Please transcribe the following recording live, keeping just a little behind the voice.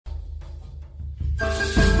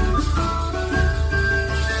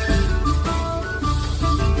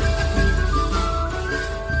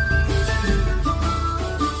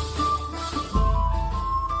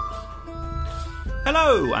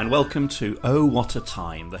Hello and welcome to Oh What a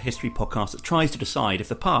Time, the history podcast that tries to decide if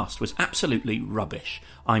the past was absolutely rubbish.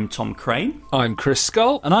 I'm Tom Crane. I'm Chris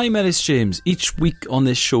Skull. And I'm Ellis James. Each week on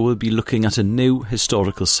this show we'll be looking at a new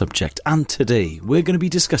historical subject, and today we're going to be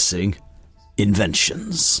discussing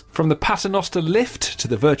inventions. From the Paternoster lift to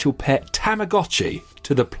the virtual pet Tamagotchi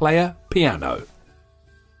to the player piano.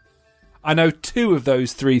 I know two of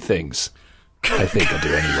those three things. I think I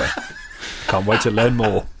do anyway. Can't wait to learn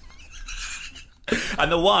more.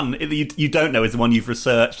 And the one you don't know is the one you've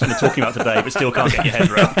researched and are talking about today, but still can't get your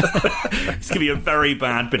head around. It's going to be a very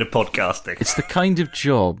bad bit of podcasting. It's the kind of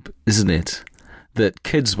job, isn't it, that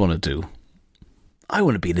kids want to do. I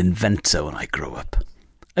want to be an inventor when I grow up.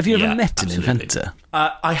 Have you ever met an inventor?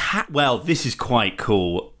 Well, this is quite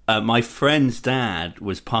cool. My friend's dad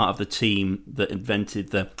was part of the team that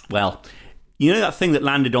invented you know that thing that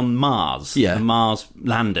landed on Mars? Yeah. The Mars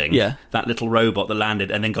landing? Yeah. That little robot that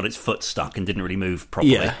landed and then got its foot stuck and didn't really move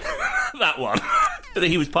properly? Yeah. That one.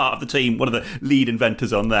 He was part of the team, one of the lead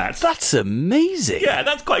inventors on that. That's amazing. Yeah,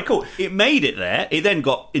 that's quite cool. It made it there. It then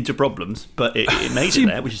got into problems, but it made it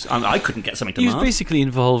there, which is... I couldn't get something to Mars. He was basically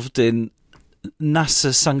involved in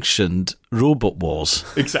NASA-sanctioned robot wars.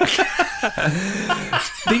 Exactly.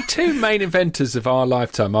 The two main inventors of our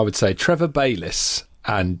lifetime, I would say, Trevor Bayliss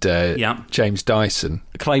and James Dyson.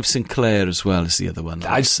 Clive Sinclair as well is the other one.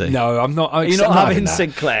 I'd say. No, I'm not. You're not having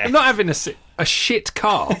Sinclair. I'm not having a shit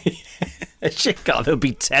car. A shit car that would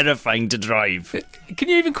be terrifying to drive. Can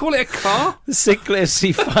you even call it a car? The Sinclair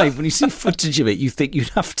C5, when you see footage of it, you think you'd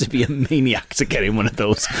have to be a maniac to get in one of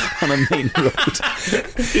those on a main road.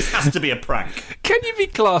 This has to be a prank. Can you be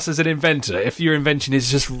classed as an inventor if your invention is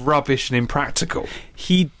just rubbish and impractical?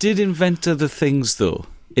 He did invent other things, though,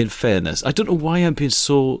 in fairness. I don't know why I'm being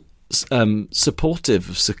so supportive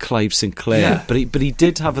of Sir Clive Sinclair, but he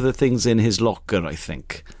did have other things in his locker, I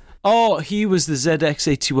think. Oh, he was the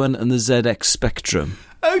ZX81 and the ZX Spectrum.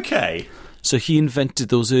 Okay. So he invented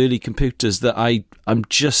those early computers that I'm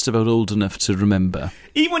just about old enough to remember.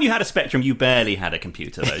 Even when you had a Spectrum, you barely had a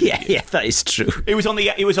computer, though. Yeah, that is true. It was on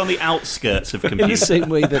the outskirts of computers. In the same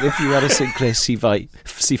way that if you had a Sinclair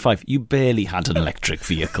C5, you barely had an electric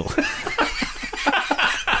vehicle.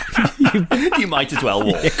 You might as well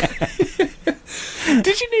walk. Yeah.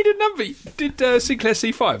 Did you need a number? Did Sinclair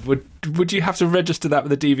C5? Would you have to register that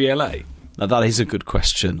with the DVLA? Now, that is a good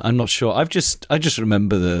question. I'm not sure. I just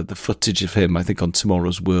remember the footage of him, I think, on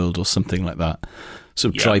Tomorrow's World or something like that. So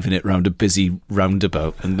driving it round a busy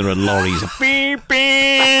roundabout, and there are lorries. Beep,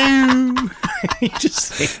 beep. You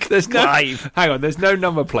just think, there's no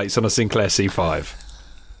number plates on a Sinclair C5.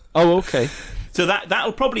 Oh, okay. So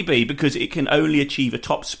that'll probably be because it can only achieve a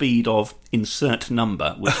top speed of insert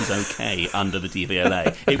number, which is okay under the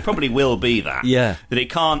DVLA. It probably will be that. Yeah. That it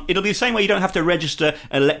can't... It'll be the same way you don't have to register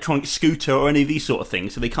an electronic scooter or any of these sort of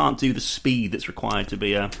things, so they can't do the speed that's required to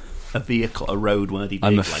be a vehicle, a roadworthy vehicle.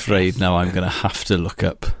 I'm afraid now I'm going to have to look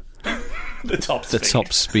up the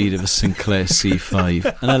top speed of a Sinclair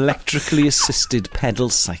C5. An electrically assisted pedal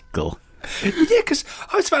cycle. Yeah, because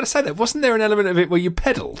I was about to say that. Wasn't there an element of it where you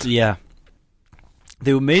pedalled? Yeah.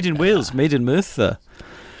 They were made in Wales, made in Merthyr.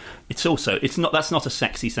 That's not a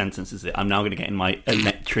sexy sentence, is it? I'm now going to get in my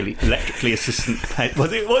electrically assisted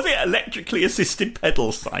was it electrically assisted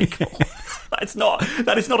pedal cycle?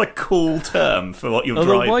 That is not a cool term for what you're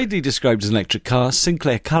driving. Although widely described as an electric car,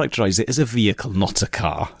 Sinclair characterised it as a vehicle, not a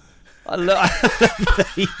car. In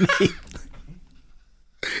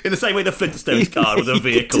the same way the Flintstones car was a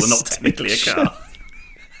vehicle and not technically a car.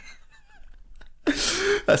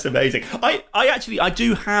 That's amazing. I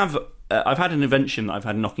do have... I've had an invention that I've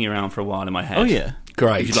had knocking around for a while in my head. Oh, yeah.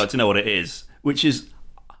 Great. If you'd like to know what it is. Which is...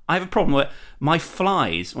 I have a problem where my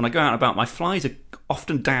flies, when I go out and about, my flies are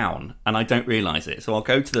often down and I don't realise it. So I'll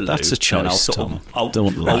go to the loo. That's a choice, Tom.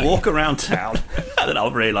 Don't lie. I'll walk around town and then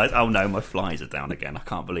I'll realise, oh no, my flies are down again. I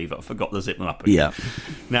can't believe it. I forgot to zip them up again. Yeah.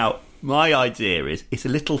 Now, my idea is it's a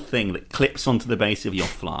little thing that clips onto the base of your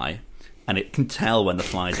fly and it can tell when the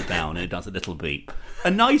flies are down and it does a little beep. A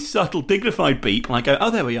nice, subtle, dignified beep, and I go, oh,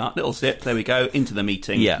 there we are, little zip, there we go, into the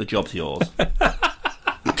meeting, the job's yours.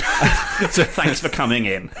 So thanks for coming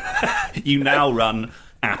in. You now run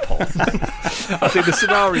Apple. I think the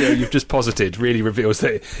scenario you've just posited really reveals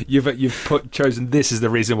that you've chosen this as the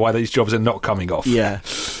reason why these jobs are not coming off. Yeah.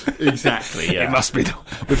 Exactly, yeah. It must be.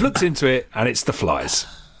 We've looked into it, and it's the flies.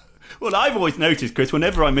 Well, I've always noticed, Chris,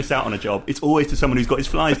 whenever I miss out on a job, it's always to someone who's got his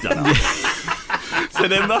flies done up. So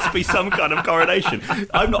there must be some kind of correlation.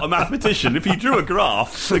 I'm not a mathematician. If you drew a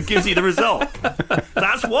graph that gives you the result,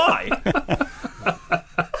 that's why.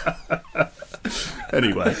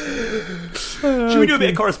 Anyway. Should we do a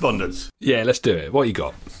bit of correspondence? Yeah, let's do it. What you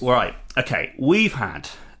got? Right. Okay. We've had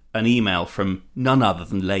an email from none other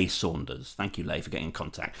than Leigh Saunders. Thank you, Leigh, for getting in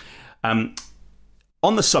contact.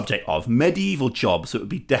 On the subject of medieval jobs, it would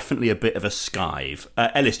be definitely a bit of a skive.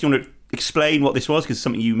 Ellis, do you want to explain what this was? Because it's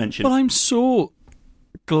something you mentioned. Well, I'm so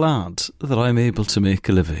glad that I'm able to make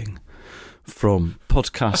a living from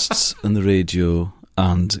podcasts and the radio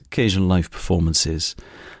and occasional live performances.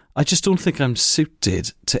 I just don't think I'm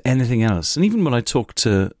suited to anything else. And even when I talk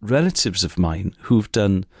to relatives of mine who've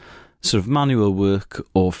done sort of manual work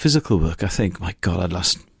or physical work, I think, my God, I'd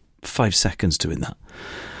last 5 seconds doing that.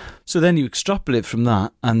 So then you extrapolate from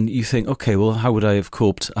that and you think, okay, well, how would I have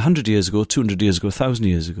coped 100 years ago, 200 years ago, 1,000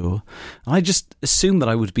 years ago? And I just assume that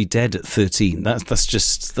I would be dead at 13. That's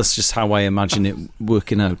just how I imagine it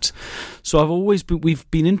working out. So we've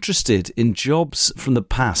been interested in jobs from the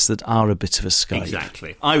past that are a bit of a skive.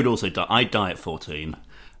 Exactly. I would also die. I'd die at 14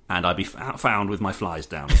 and I'd be found with my flies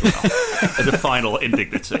down as well as a final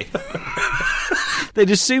indignity.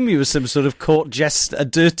 They'd assume you were some sort of court jester, a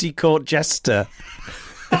dirty court jester.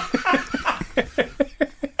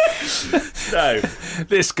 No,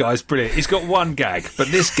 this guy's brilliant. He's got one gag, but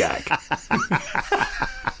this gag.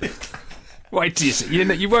 Wait till you see.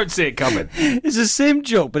 You won't see it coming. It's the same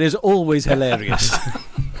joke, but it's always hilarious.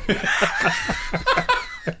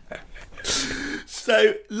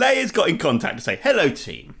 So Leigh has got in contact to say, hello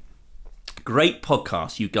team. Great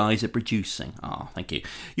podcast you guys are producing. Thank you.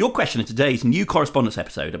 Your question in today's new correspondence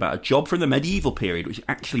episode about a job from the medieval period which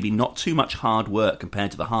actually be not too much hard work compared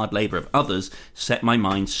to the hard labour of others set my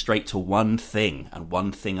mind straight to one thing and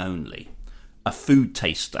one thing only. A food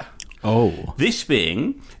taster. Oh. This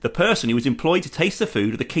being the person who was employed to taste the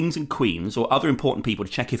food of the kings and queens or other important people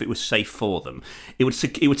to check if it was safe for them. It would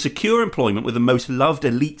secure employment with the most loved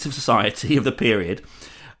elites of society of the period.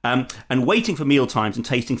 And waiting for meal times and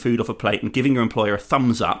tasting food off a plate and giving your employer a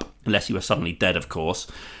thumbs up, unless you were suddenly dead, of course,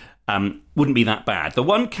 wouldn't be that bad. The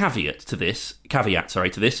one caveat to this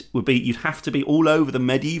would be you'd have to be all over the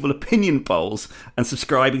medieval opinion polls and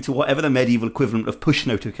subscribing to whatever the medieval equivalent of push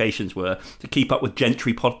notifications were to keep up with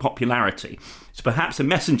gentry popularity. So perhaps a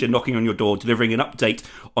messenger knocking on your door delivering an update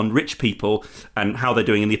on rich people and how they're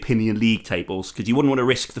doing in the opinion league tables, because you wouldn't want to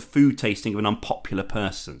risk the food tasting of an unpopular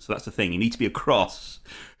person. So that's the thing. You need to be across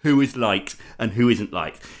who is liked and who isn't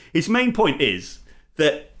liked. His main point is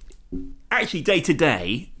that actually day to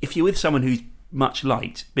day, if you're with someone who's much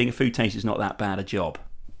liked, being a food taster is not that bad a job.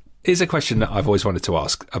 Here's a question that I've always wanted to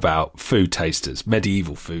ask about food tasters,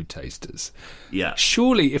 medieval food tasters. Yeah.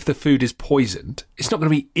 Surely if the food is poisoned, it's not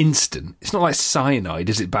going to be instant. It's not like cyanide,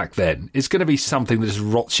 is it, back then? It's going to be something that just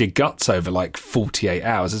rots your guts over like 48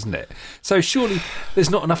 hours, isn't it? So surely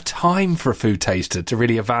there's not enough time for a food taster to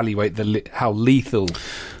really evaluate how lethal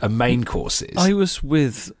a main course is. I was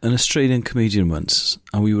with an Australian comedian once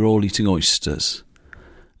and we were all eating oysters.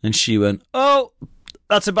 And she went, "Oh,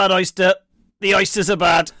 that's a bad oyster. The oysters are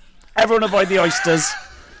bad. Everyone avoid the oysters."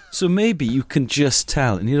 So maybe you can just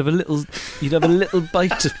tell, and you'd have a little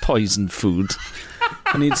bite of poisoned food,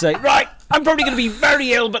 and you'd say, "Right, I'm probably going to be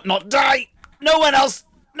very ill, but not die. No one else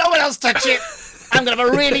touch it. I'm going to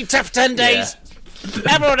have a really tough 10 days.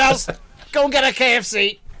 Yeah. Everyone else, go and get a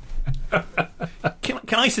KFC."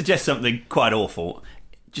 Can I suggest something quite awful?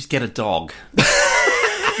 Just get a dog.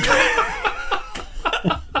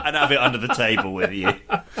 And have it under the table with you,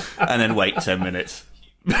 and then wait 10 minutes.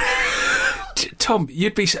 Tom,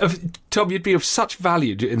 you'd be of such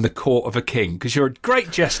value in the court of a king because you're a great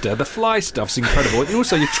jester. The fly stuff's incredible, and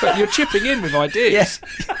also you're chipping in with ideas. Yes,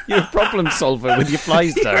 you're a problem solver with your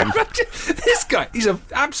flies down. This guy, he's an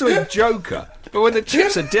absolute joker. But when the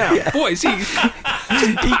chips are down, boy, he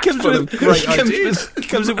comes with great ideas. He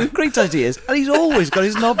comes up with great ideas, and he's always got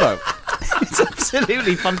his knob out. It's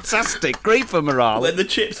absolutely fantastic. Great for morale. When the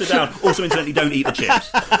chips are down, also incidentally, don't eat the chips.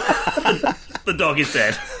 The dog is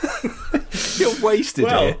dead. You're wasted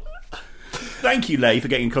here. Thank you, Leigh, for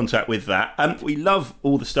getting in contact with that. We love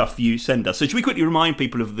all the stuff you send us. So should we quickly remind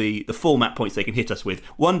people of the format points they can hit us with?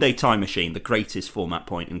 1 day time machine, the greatest format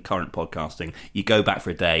point in current podcasting. You go back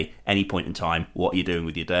for a day, any point in time. What are you doing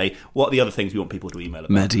with your day? What are the other things we want people to email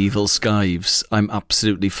about? Medieval skives. I'm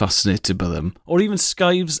absolutely fascinated by them. Or even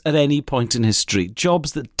skives at any point in history.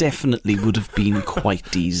 Jobs that definitely would have been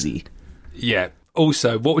quite easy. Yeah.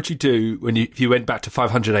 Also, what would you do if you went back to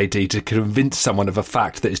 500 AD to convince someone of a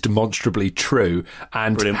fact that is demonstrably true?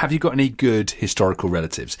 And Brilliant. Have you got any good historical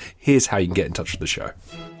relatives? Here's how you can get in touch with the show.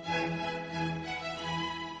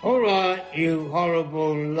 All right, you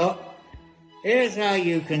horrible lot. Here's how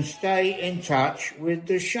you can stay in touch with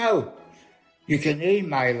the show. You can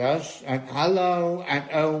email us at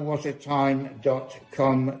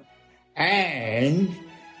hello@ohwhatatime.com. And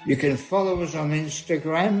you can follow us on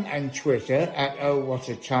Instagram and Twitter at Oh What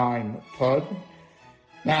a Time Pod.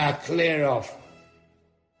 Now clear off.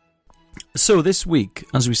 So this week,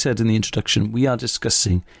 as we said in the introduction, we are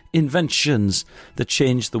discussing inventions that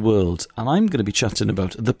changed the world, and I'm going to be chatting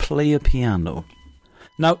about the player piano.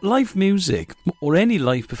 Now, live music, or any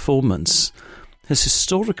live performance, has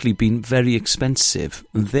historically been very expensive,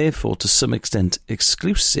 and therefore to some extent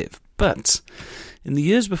exclusive. But in the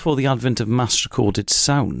years before the advent of mass-recorded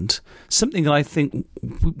sound, something that I think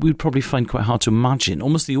we'd probably find quite hard to imagine,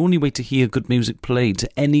 almost the only way to hear good music played to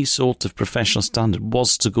any sort of professional standard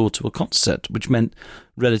was to go to a concert, which meant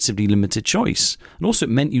relatively limited choice. And also it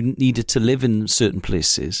meant you needed to live in certain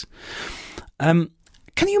places.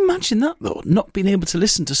 Can you imagine that, though? Not being able to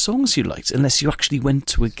listen to songs you liked unless you actually went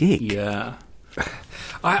to a gig? Yeah.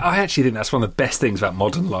 I actually think that's one of the best things about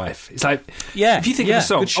modern life. It's like, Yeah, if you think of a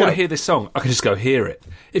song, good I want show. to hear this song, I can just go hear it.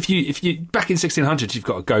 If you back in 1600s, you've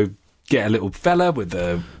got to go get a little fella with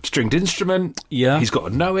a stringed instrument. Yeah. He's got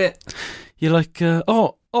to know it. You're like, I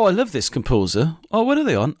love this composer. Oh, what are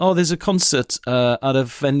they on? Oh, there's a concert at a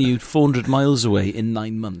venue 400 miles away in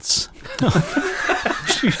 9 months.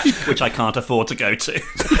 Which I can't afford to go to.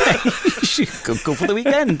 You should go for the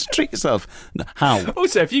weekend. Treat yourself. No, how?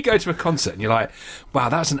 Also, if you go to a concert and you're like, wow,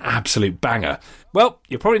 that's an absolute banger, well,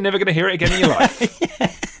 you're probably never going to hear it again in your life.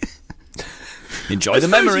 Enjoy the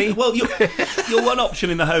memory. Your one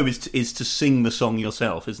option in the home is to sing the song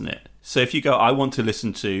yourself, isn't it? So if you go, I want to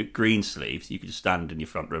listen to Greensleeves, you could just stand in your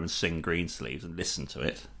front room and sing Greensleeves and listen to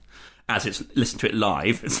it. Listen to it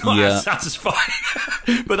live. It's not as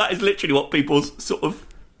satisfying. But that is literally what people's sort of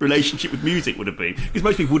relationship with music would have been, because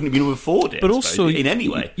most people wouldn't have been able to afford it. But I also, suppose, in any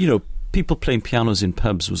way, people playing pianos in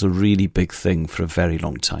pubs was a really big thing for a very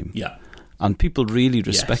long time. Yeah, and people really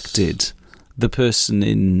respected the person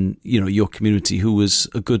in your community who was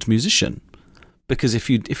a good musician, because if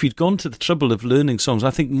you'd gone to the trouble of learning songs, I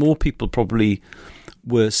think more people probably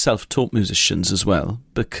were self-taught musicians as well,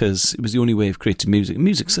 because it was the only way of creating music.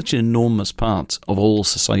 Music's such an enormous part of all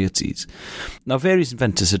societies. Now, various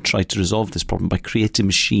inventors had tried to resolve this problem by creating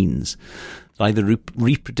machines that either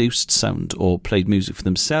reproduced sound or played music for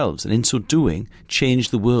themselves, and in so doing, changed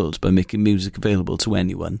the world by making music available to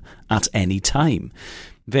anyone at any time.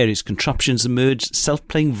 Various contraptions emerged,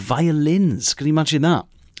 self-playing violins, can you imagine that?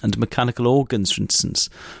 And mechanical organs, for instance.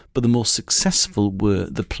 But the most successful were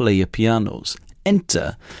the player pianos.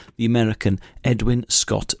 Enter the American Edwin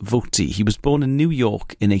Scott Votey. He was born in New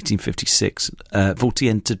York in 1856. Votey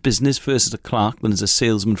entered business first as a clerk, then as a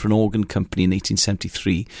salesman for an organ company in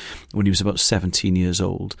 1873 when he was about 17 years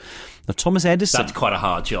old. Now, Thomas Edison... That's quite a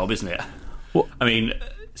hard job, isn't it? What? I mean,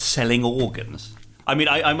 selling organs. I mean,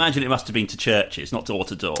 I imagine it must have been to churches, not door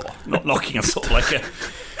to door, not knocking on sort of like a...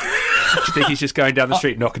 Do you think he's just going down the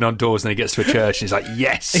street knocking on doors and then he gets to a church and he's like,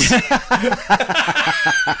 yes!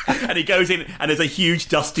 And he goes in and there's a huge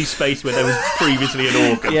dusty space where there was previously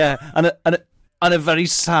an organ. Yeah, and a very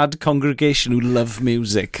sad congregation who love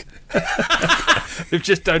music. They've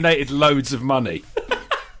just donated loads of money.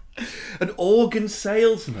 An organ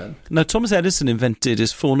salesman. Now, Thomas Edison invented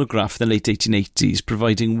his phonograph in the late 1880s,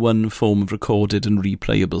 providing one form of recorded and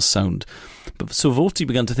replayable sound. But so Votey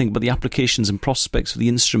began to think about the applications and prospects for the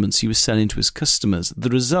instruments he was selling to his customers.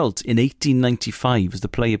 The result in 1895 was the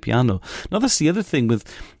player piano. Now, that's the other thing with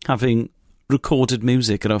having recorded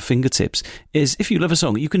music at our fingertips, is if you love a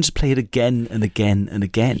song, you can just play it again and again and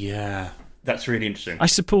again. Yeah. That's really interesting. I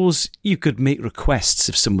suppose you could make requests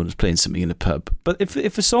if someone was playing something in a pub. But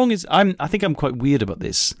if a song is... I think I'm quite weird about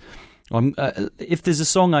this. If there's a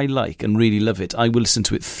song I like and really love it, I will listen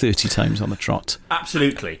to it 30 times on the trot.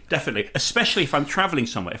 Absolutely, definitely. Especially if I'm travelling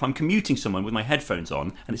somewhere, if I'm commuting somewhere with my headphones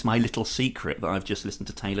on, and it's my little secret that I've just listened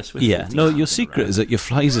to Taylor Swift. Yeah, no, your secret is that your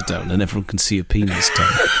flies are down and everyone can see your penis down.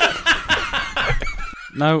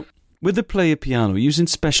 Now, with the player piano, using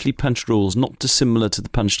specially punched rolls not dissimilar to the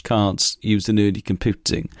punched cards used in early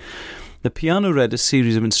computing, the piano read a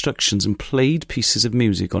series of instructions and played pieces of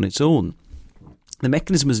music on its own. The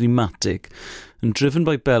mechanism was pneumatic and driven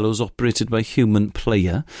by bellows operated by a human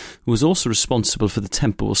player, who was also responsible for the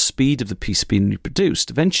tempo or speed of the piece being reproduced.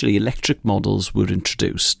 Eventually, electric models were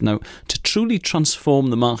introduced. Now, to truly transform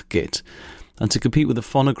the market and to compete with the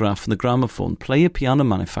phonograph and the gramophone, player piano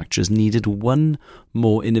manufacturers needed one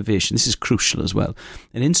more innovation. This is crucial as well.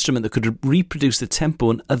 An instrument that could reproduce the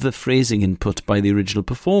tempo and other phrasing input by the original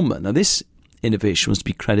performer. Now, this innovation was to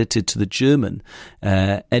be credited to the German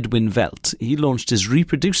Edwin Welt. He launched his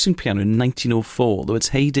reproducing piano in 1904, though its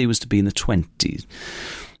heyday was to be in the 20s.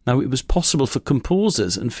 Now, it was possible for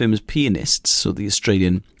composers and famous pianists, so the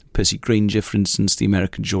Australian Percy Grainger, for instance, the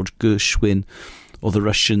American George Gershwin, or the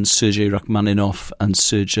Russians Sergei Rachmaninoff and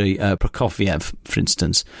Sergei Prokofiev, for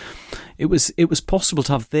instance. It was possible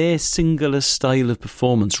to have their singular style of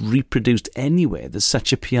performance reproduced anywhere that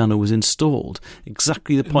such a piano was installed.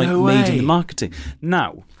 Exactly the point made in the marketing.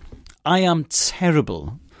 Now, I am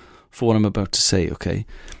terrible for what I'm about to say, okay?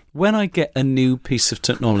 When I get a new piece of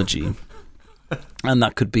technology, and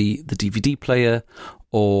that could be the DVD player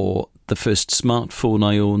or the first smartphone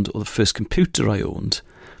I owned or the first computer I owned,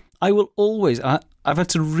 I will always... I've had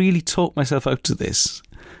to really talk myself out of this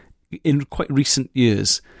in quite recent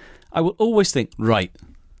years. I will always think, right,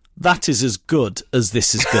 that is as good as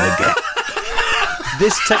this is going to get.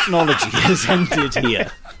 This technology has ended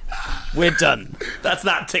here. We're done. That's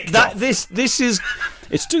that TikTok. This is...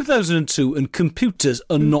 It's 2002 and computers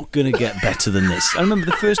are not going to get better than this. I remember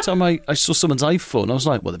the first time I saw someone's iPhone, I was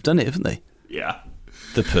like, well, they've done it, haven't they? Yeah.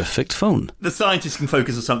 The perfect phone. The scientists can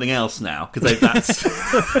focus on something else now, because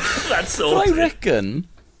that's sorted.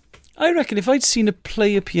 I reckon if I'd seen a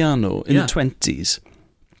player piano in the 20s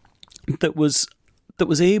that was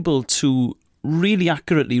able to really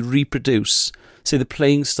accurately reproduce, say, the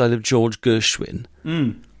playing style of George Gershwin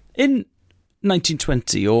in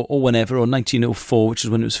 1920 or whenever, or 1904, which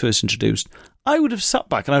is when it was first introduced, I would have sat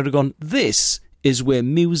back and I would have gone, this is where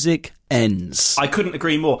music ends. I couldn't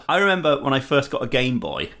agree more. I remember when I first got a Game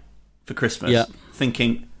Boy for Christmas,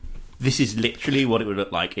 thinking, this is literally what it would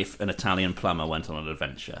look like if an Italian plumber went on an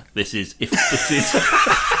adventure.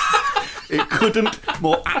 It couldn't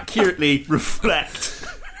more accurately reflect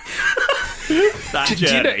that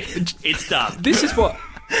journey. It's done. This is what...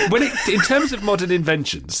 in terms of modern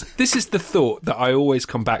inventions, this is the thought that I always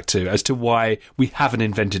come back to as to why we haven't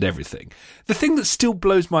invented everything. The thing that still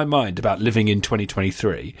blows my mind about living in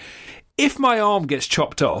 2023, if my arm gets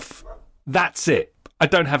chopped off, that's it. I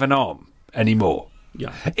don't have an arm anymore.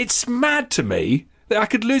 Yeah. It's mad to me that I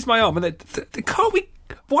could lose my arm and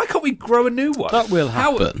why can't we grow a new one? That will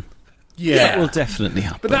happen. That will definitely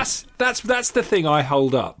happen. But that's the thing I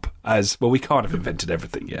hold up as, well, we can't have invented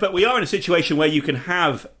everything yet. But we are in a situation where you can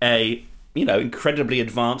have a, incredibly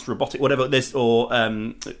advanced robotic, whatever this, or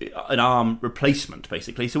an arm replacement,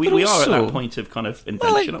 basically. So we are at that point of kind of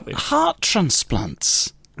invention, aren't we? Heart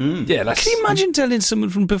transplants. Yeah, can you imagine telling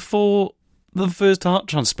someone from before the first heart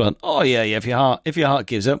transplant, oh yeah, if your heart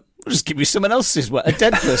gives up, we'll just give you someone else's, a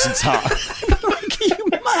dead person's heart. Are you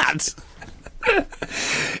mad?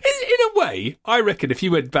 In a way, I reckon if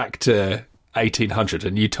you went back to 1800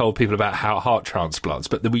 and you told people about how heart transplants,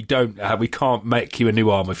 but that we can't make you a new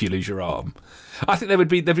arm if you lose your arm, I think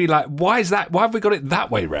they'd be like, why is that? Why have we got it that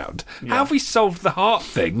way round? Yeah. How have we solved the heart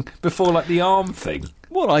thing before, like, the arm thing?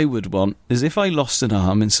 What I would want is, if I lost an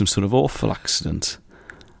arm in some sort of awful accident,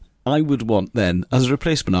 I would want then, as a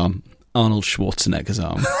replacement arm, Arnold Schwarzenegger's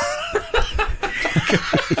arm.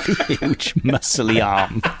 Huge, muscly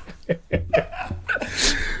arm.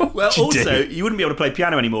 Well, also, you wouldn't be able to play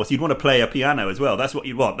piano anymore, so you'd want to play a piano as well. That's what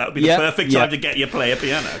you'd want. That would be the perfect time to get you play a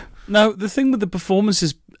piano. Now, the thing with the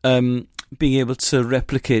performances being able to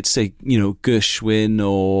replicate, say, Gershwin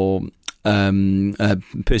or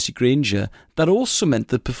Percy Grainger, that also meant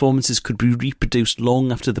that performances could be reproduced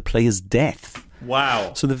long after the player's death.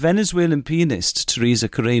 Wow. So the Venezuelan pianist Teresa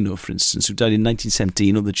Carreño, for instance, who died in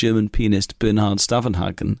 1917, or the German pianist Bernhard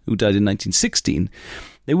Stavenhagen, who died in 1916,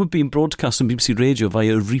 they were being broadcast on BBC Radio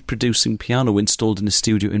via a reproducing piano installed in a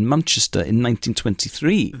studio in Manchester in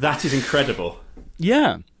 1923. That is incredible.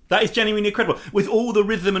 Yeah. That is genuinely incredible. With all the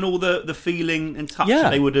rhythm and all the feeling and touch that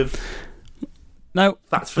they would have... Now,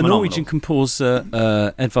 that's the Norwegian composer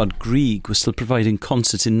Edvard Grieg was still providing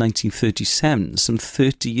concerts in 1937, some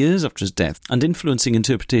 30 years after his death, and influencing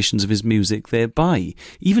interpretations of his music thereby.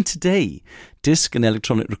 Even today, disc and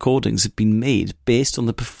electronic recordings have been made based on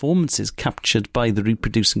the performances captured by the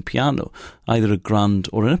reproducing piano, either a grand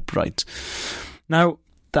or an upright. Now,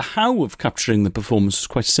 the how of capturing the performance was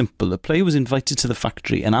quite simple. A player was invited to the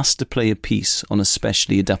factory and asked to play a piece on a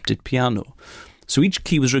specially adapted piano. So each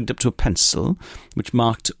key was rigged up to a pencil, which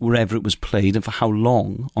marked wherever it was played and for how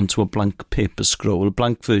long onto a blank paper scroll, a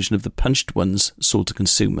blank version of the punched ones sold to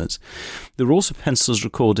consumers. There were also pencils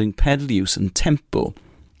recording pedal use and tempo.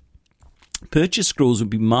 Purchase scrolls would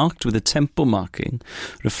be marked with a tempo marking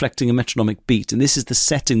reflecting a metronomic beat, and this is the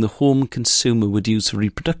setting the home consumer would use for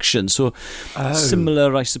reproduction. So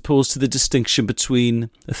similar, I suppose, to the distinction between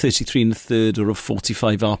a 33 1/3 or a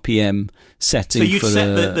 45 RPM setting. So you'd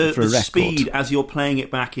set the record. Speed as you're playing it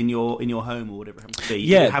back in your home or whatever it happens to be.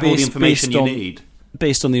 You have all the information you need.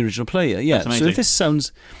 Based on the original player, yeah. So if this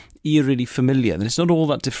sounds... eerily familiar. And it's not all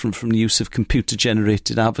that different from the use of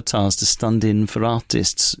computer-generated avatars to stand in for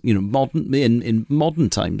artists, in modern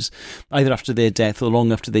times, either after their death or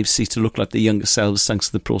long after they've ceased to look like their younger selves thanks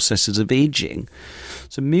to the processes of ageing.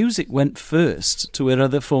 So music went first to where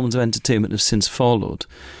other forms of entertainment have since followed.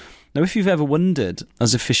 Now, if you've ever wondered,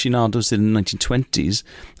 as aficionados did in the 1920s,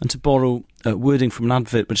 and to borrow wording from an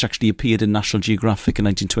advert which actually appeared in National Geographic in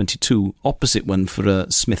 1922, opposite one for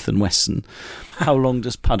Smith & Wesson, how long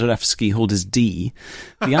does Paderewski hold his D?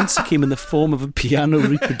 The answer came in the form of a piano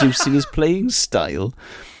reproducing his playing style.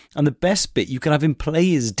 And the best bit, you can have him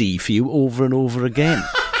play his D for you over and over again.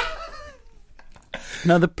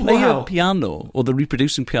 Now, the player piano, or the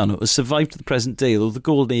reproducing piano, has survived to the present day, although the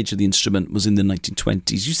golden age of the instrument was in the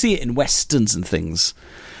 1920s. You see it in westerns and things.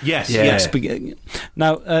 Yes,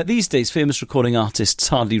 Now, these days, famous recording artists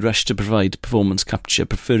hardly rush to provide performance capture,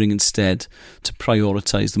 preferring instead to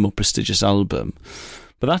prioritise the more prestigious album.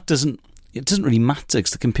 But that doesn't really matter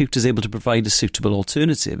because the computer is able to provide a suitable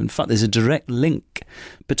alternative. In fact, there's a direct link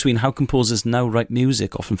between how composers now write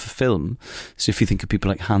music, often for film. So if you think of people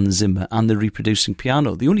like Hans Zimmer and the reproducing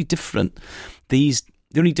piano, the only difference these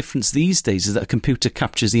days is that a computer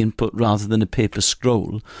captures the input rather than a paper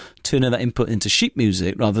scroll, turning that input into sheet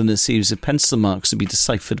music rather than a series of pencil marks to be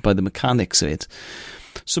deciphered by the mechanics of it.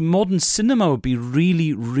 So modern cinema would be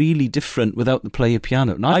really, really different without the player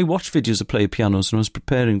piano. Now, I watched videos of player pianos when I was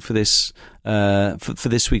preparing for this for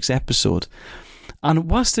this week's episode,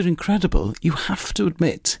 and whilst they're incredible, you have to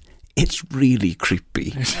admit it's really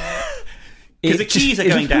creepy. Because the keys are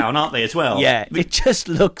going down, aren't they, as well? Yeah, it just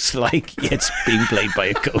looks like it's being played by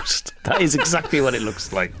a ghost. That is exactly what it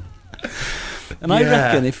looks like. And I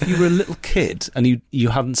reckon if you were a little kid and you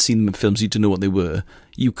hadn't seen them in films, you didn't know what they were,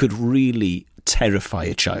 you could really terrify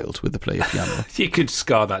a child with the player piano. You could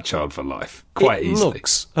scar that child for life quite easily. It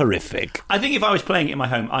looks horrific. I think if I was playing it in my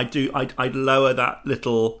home, I'd lower that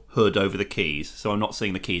little hood over the keys so I'm not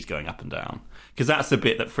seeing the keys going up and down. Because that's the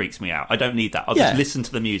bit that freaks me out. I don't need that. I'll just listen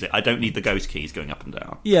to the music. I don't need the ghost keys going up and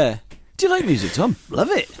down. Yeah. Do you like music, Tom? Love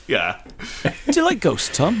it. Yeah. Do you like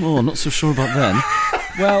ghosts, Tom? Oh, I'm not so sure about them.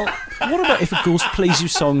 Well, what about if a ghost plays you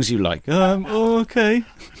songs you like? Okay.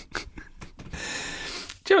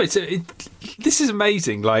 Do you know, this is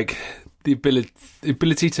amazing. Like the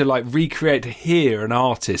ability to like recreate, to hear an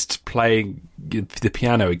artist playing the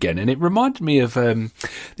piano again. And it reminded me of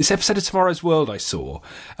this episode of Tomorrow's World I saw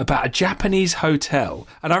about a Japanese hotel.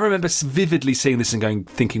 And I remember vividly seeing this and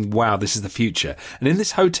thinking, wow, this is the future. And in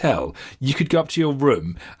this hotel, you could go up to your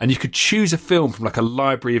room and you could choose a film from like a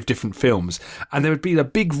library of different films. And there would be a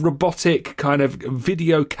big robotic kind of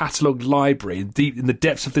video catalogue library deep in the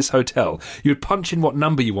depths of this hotel. You would punch in what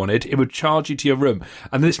number you wanted. It would charge you to your room.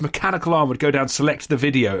 And this mechanical arm would go down, select the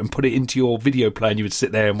video and put it into your video player, and you would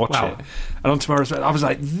sit there and watch it. And on Tomorrow's World, I was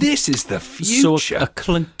like, this is the future. So a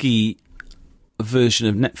clunky version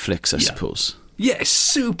of Netflix, I suppose. Yeah,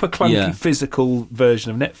 super clunky physical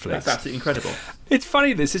version of Netflix. That's absolutely incredible. It's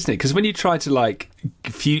funny this, isn't it? Because when you try to like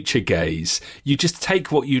future gaze, you just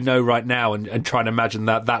take what you know right now and try and imagine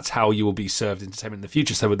that that's how you will be served entertainment in the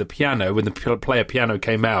future. So with the piano, when the player piano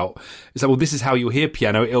came out, it's like, well, this is how you'll hear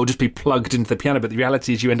piano. It'll just be plugged into the piano. But the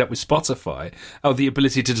reality is you end up with Spotify, or the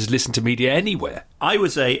ability to just listen to media anywhere. I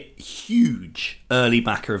was a huge early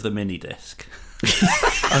backer of the mini disc.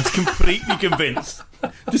 I was completely convinced,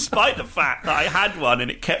 despite the fact that I had one and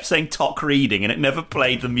it kept saying "talk reading" and it never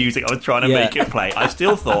played the music I was trying to make it play. I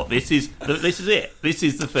still thought this is it. This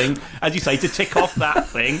is the thing, as you say, to tick off that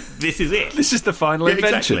thing. This is it. This is the final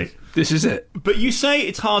invention. Exactly. This is it. But you say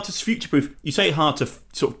it's hard to future-proof. You say it's hard to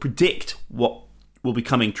sort of predict what will be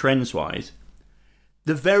coming trends-wise.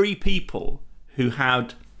 The very people who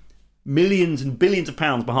had millions and billions of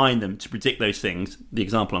pounds behind them to predict those things, the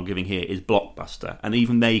example I'm giving here is Blockbuster, and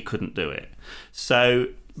even they couldn't do it. So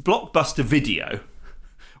Blockbuster Video,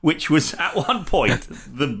 which was at one point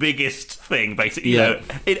the biggest thing, basically. You know,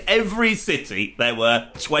 in every city there were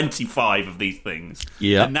 25 of these things,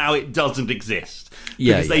 and now it doesn't exist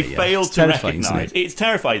because they failed to recognise. It's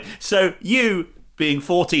terrifying. So you, being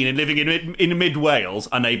 14 and living in mid-Wales,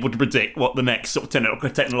 unable to predict what the next sort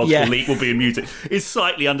of technological leap will be in music, is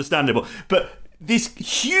slightly understandable. But this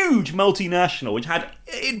huge multinational, which had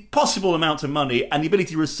impossible amounts of money and the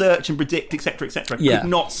ability to research and predict, etc., could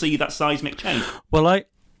not see that seismic change. Well, I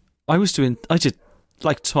did,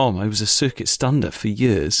 like Tom, I was a circuit stander for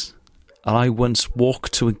years, and I once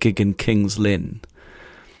walked to a gig in King's Lynn.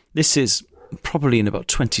 This is probably in about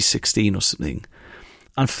 2016 or something.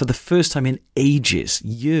 And for the first time in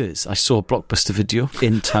years, I saw a Blockbuster Video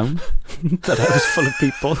in town that I was full of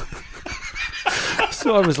people.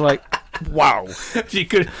 So I was like, Wow.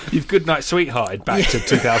 You've good night sweethearted back to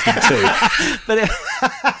 2002.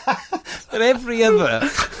 But every other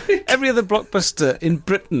blockbuster in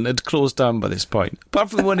Britain had closed down by this point, apart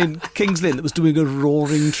from the one in King's Lynn that was doing a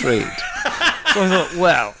roaring trade. So I thought,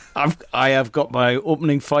 well, I have got my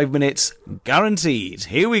opening 5 minutes guaranteed.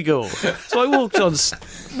 Here we go. So I walked on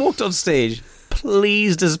stage,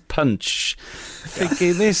 pleased as punch,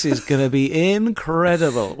 thinking this is going to be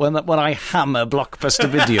incredible. When I hammer Blockbuster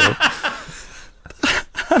Video,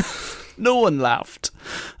 no one laughed,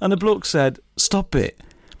 and the bloke said, "Stop it.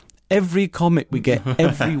 Every comic we get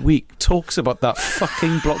every week talks about that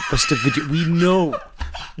fucking Blockbuster Video. We know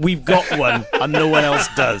we've got one and no one else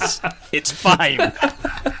does. It's fine.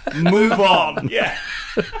 Move on." Yeah.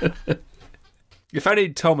 If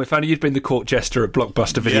only you'd been the court jester at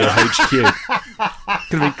Blockbuster Video HQ.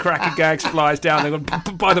 Could have been cracking gags, flies down there going,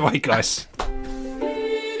 by the way, guys.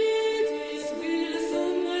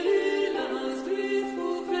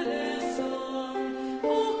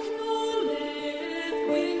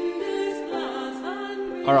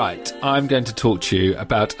 All right, I'm going to talk to you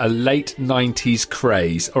about a late 90s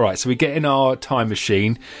craze. All right, so we get in our time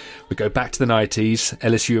machine. We go back to the 90s.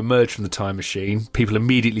 LSU emerged from the time machine. People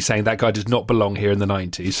immediately saying that guy does not belong here in the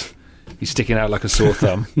 90s. He's sticking out like a sore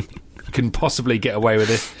thumb. Couldn't possibly get away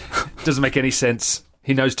with it. Doesn't make any sense.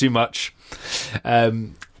 He knows too much. Children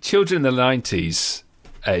in the 90s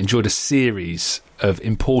enjoyed a series of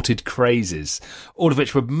imported crazes, all of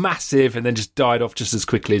which were massive and then just died off just as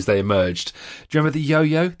quickly as they emerged. Do you remember the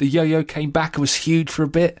yo-yo? The yo-yo came back and was huge for a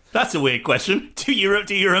bit. That's a weird question. Do you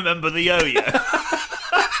remember the yo-yo?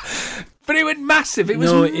 But it went massive. It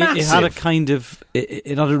was massive. It had a kind of...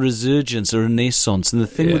 It had a resurgence, a renaissance. And the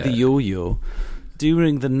thing with the yo-yo,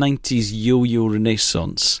 during the 90s yo-yo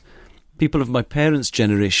renaissance, people of my parents'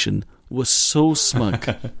 generation were so smug.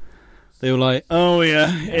 They were like, "Oh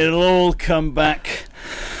yeah, it'll all come back.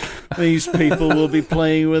 These people will be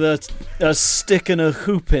playing with a stick and a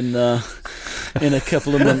hoop in a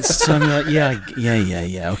couple of months' time." Like, yeah.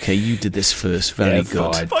 Okay, you did this first. Very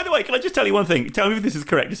good. Fine. By the way, can I just tell you one thing? Tell me if this is the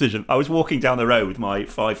correct decision. I was walking down the road with my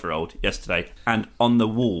 5-year-old yesterday, and on the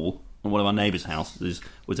wall on one of our neighbours' houses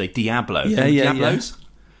was a Diablo. Diablos?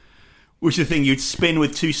 Which is the thing you'd spin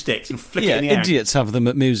with 2 sticks and flick it in the air. Idiots have them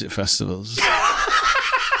at music festivals.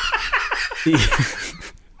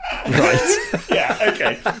 Right. Yeah,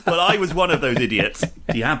 okay. Well, I was one of those idiots.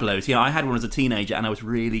 Diablos. Yeah, I had one as a teenager and I was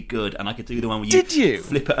really good, and I could do the one where you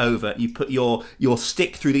flip it over, you put your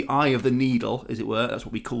stick through the eye of the needle, as it were. That's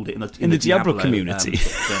what we called it in the Diablo community.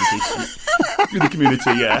 In the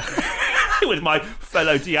community, yeah. With my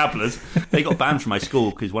fellow Diablos. They got banned from my school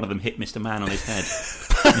because one of them hit Mr. Man on his head.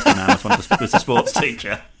 Mr. Man was a sports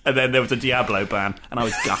teacher. And then there was a Diablo ban, and I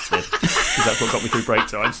was gutted because that's what got me through break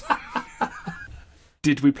times.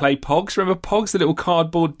 Did we play Pogs? Remember Pogs, the little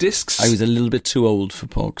cardboard discs? I was a little bit too old for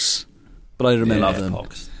Pogs, but I remember them.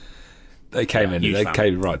 Pogs. They came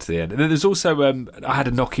came right to the end. And then there's also I had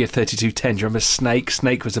a Nokia 3210. Do you remember Snake?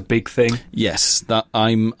 Snake was a big thing. Yes, that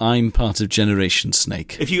I'm part of Generation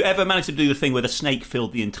Snake. If you ever managed to do the thing where the snake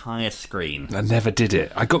filled the entire screen, I never did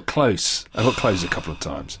it. I got close a couple of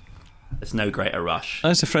times. There's no greater rush.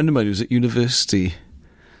 As a friend of mine who was at university,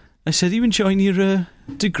 I said, "Are you enjoying your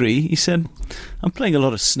degree?" He said, "I'm playing a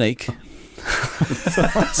lot of Snake."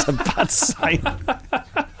 That's a bad sign.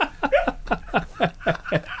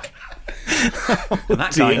 Well,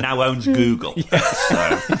 that guy now owns Google. Yeah.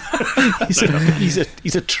 So.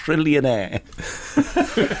 He's a trillionaire.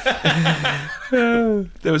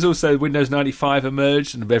 There was also Windows 95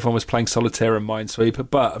 emerged, and everyone was playing Solitaire and Minesweeper.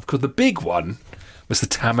 But of course, the big one was the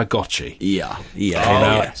Tamagotchi. Yeah.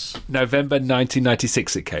 Yes. November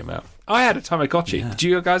 1996 it came out. I had a Tamagotchi. Yeah. Did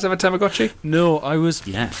you guys have a Tamagotchi? No, I was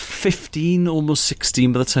 15, almost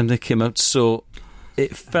 16 by the time they came out, so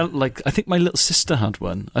it felt like... I think my little sister had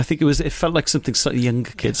one. I think it felt like something slightly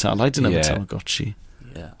younger kids had. I didn't have a Tamagotchi.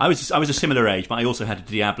 Yeah. I was a similar age, but I also had a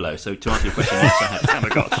Diablo, so to answer your question, yes, I had a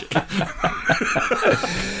Tamagotchi.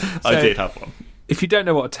 I did have one. If you don't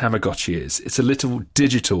know what a Tamagotchi is, it's a little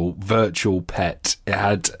digital virtual pet. It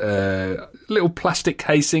had a little plastic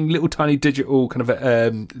casing, little tiny digital kind of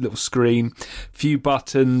little screen, few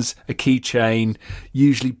buttons, a keychain,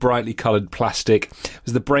 usually brightly coloured plastic. It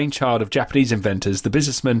was the brainchild of Japanese inventors, the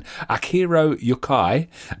businessman Akihiro Yokai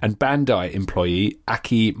and Bandai employee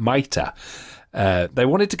Aki Maita. They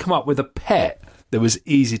wanted to come up with a pet that was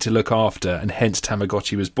easy to look after, and hence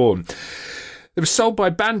Tamagotchi was born. It was sold by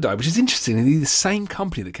Bandai, which is interesting. They're the same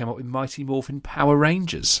company that came up with Mighty Morphin Power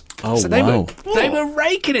Rangers. Oh, so wow. They were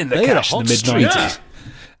raking in the cash in the mid-90s. Yeah.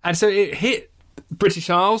 And so it hit British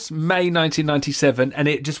Isles, May 1997, and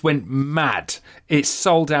it just went mad. It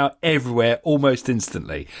sold out everywhere almost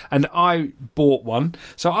instantly. And I bought one.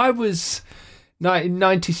 So I was... In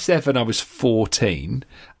 97, I was 14,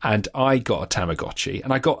 and I got a Tamagotchi.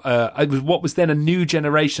 And I got it was what was then a new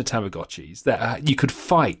generation of Tamagotchis that you could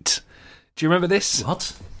fight. Do you remember this?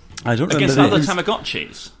 What? I don't Against remember other this.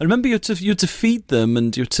 Tamagotchis? I remember you had to feed them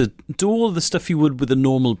and you had to do all the stuff you would with a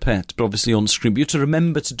normal pet, but obviously on screen. But you had to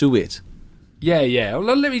remember to do it. Yeah.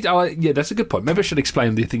 Well, yeah, that's a good point. Maybe I should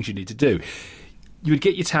explain the things you need to do. You would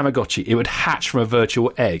get your Tamagotchi. It would hatch from a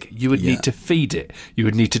virtual egg. You would need to feed it. You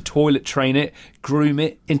would need to toilet train it, groom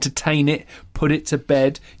it, entertain it, put it to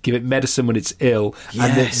bed, give it medicine when it's ill.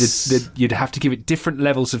 Yes. And you'd have to give it different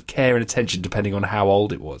levels of care and attention depending on how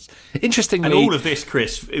old it was. Interestingly... And all of this,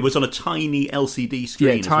 Chris, it was on a tiny LCD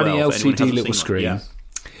screen as well. Yeah, tiny LCD little screen. Yeah.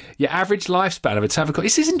 Your average lifespan of a Tamagotchi...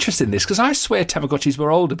 This is interesting, this, because I swear Tamagotchis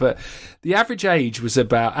were older, but the average age was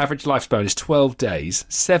about... Average lifespan is 12 days,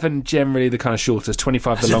 7 generally the kind of shortest,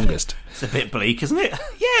 25 the longest. It's a bit bleak, isn't it?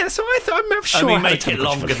 Yeah, so I thought... I'm sure I had make a it Tamagotchi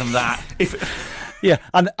longer than that. Yeah,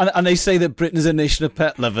 and they say that Britain is a nation of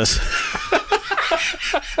pet lovers.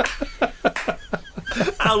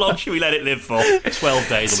 How long should we let it live for? 12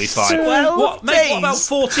 days will be fine. 12 what days? about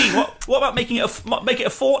 14? What about making it make it a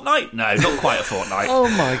fortnight? No, not quite a fortnight. Oh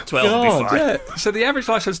my 12 will be fine. Yeah. So the average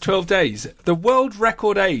lifespan is 12 days. The world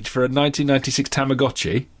record age for a 1996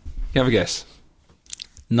 Tamagotchi, you have a guess?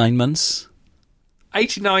 9 months.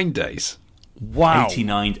 89 days. Wow.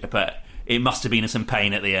 89, but it must have been some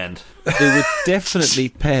pain at the end. There were definitely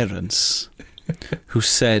parents who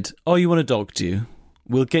said, "Oh, you want a dog, do you?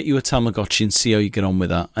 We'll get you a Tamagotchi and see how you get on with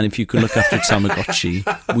that. And if you can look after a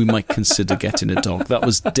Tamagotchi, we might consider getting a dog." That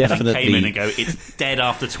was definitely... Came in and go, "It's dead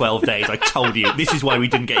after 12 days. I told you. This is why we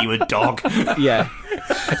didn't get you a dog." Yeah.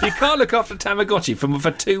 You can't look after Tamagotchi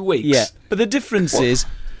for 2 weeks. Yeah. But the difference is,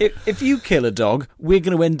 if you kill a dog, we're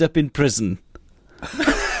going to end up in prison.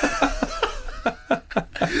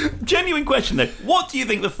 Genuine question, though. What do you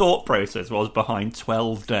think the thought process was behind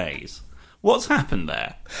 12 days? What's happened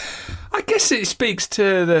there? I guess it speaks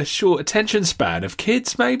to the short attention span of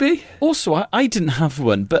kids, maybe. Also, I didn't have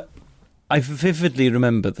one, but I vividly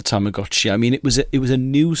remember the Tamagotchi. I mean, it was a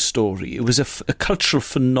news story. It was a cultural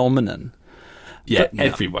phenomenon. Yeah, But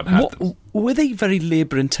everyone had them. Were they very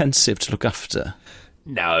labour intensive to look after?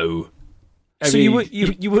 No. So you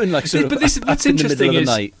weren't like sort of But this, what's up in the interesting middle of is...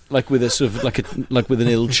 the night, like with a sort of like with an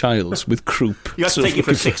ill child with croup. You have to take it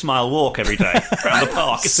for a 6-mile walk every day around the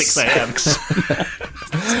park at 6 a.m.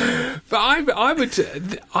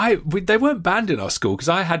 But they weren't banned in our school because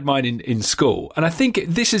I had mine in school, and I think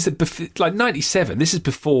this is like 97. This is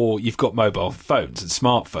before you've got mobile phones and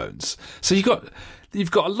smartphones, so you've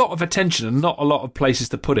got a lot of attention and not a lot of places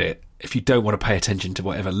to put it if you don't want to pay attention to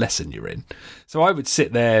whatever lesson you're in. So I would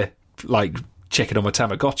sit there like checking on my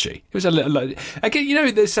Tamagotchi. It was a little again, you know,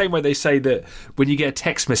 the same way they say that when you get a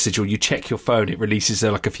text message or you check your phone, it releases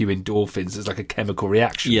like a few endorphins. There's like a chemical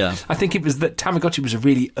reaction. Yeah, I think it was that Tamagotchi was a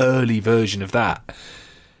really early version of that,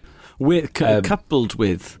 coupled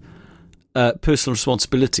with personal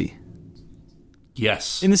responsibility.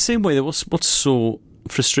 Yes. In the same way that what's so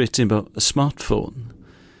frustrating about a smartphone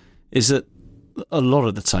is that a lot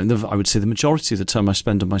of the time, I would say the majority of the time I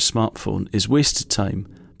spend on my smartphone is wasted time.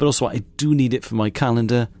 But also, I do need it for my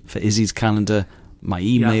calendar, for Izzy's calendar, my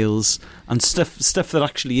emails, and stuff that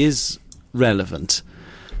actually is relevant.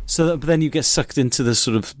 But then you get sucked into the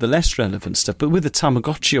sort of the less relevant stuff. But with the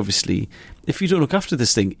Tamagotchi, obviously, if you don't look after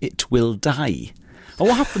this thing, it will die. And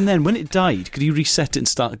what happened then? When it died, could you reset it and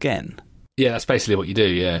start again? Yeah, that's basically what you do.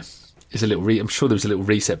 Yeah. It's a little. I'm sure there was a little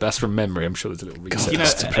reset, but that's from memory. I'm sure there's a little reset. You know,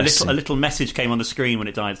 a little message came on the screen when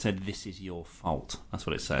it died. It said, "This is your fault." That's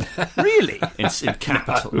what it said. Really? In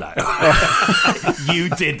capital. No. You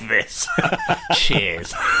did this.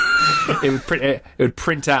 Cheers. It would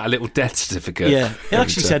print out a little death certificate. Yeah. It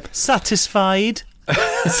actually said satisfied.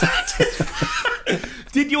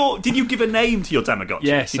 Did Did you give a name to your Tamagotchi?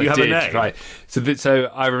 Yes, did you have a name? Right. So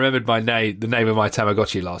I remembered the name of my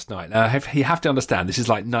Tamagotchi last night. Now, you have to understand, this is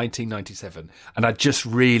like 1997, and I just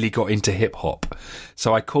really got into hip hop.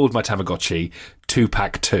 So I called my Tamagotchi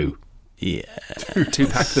Tupac 2. Yeah.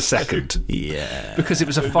 Tupac the Second. Yeah. Because it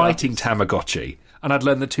was a fighting Tamagotchi. And I'd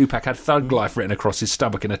learned that Tupac had Thug Life written across his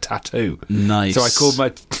stomach in a tattoo. Nice. So I called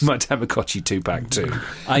my Tamagotchi Tupac 2.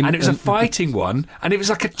 And it was a fighting one, and it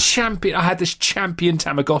was like a champion. I had this champion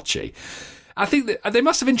Tamagotchi. I think that they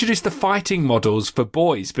must have introduced the fighting models for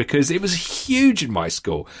boys because it was huge in my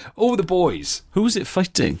school. All the boys. Who was it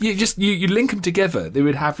fighting? You link them together. They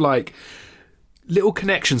would have like little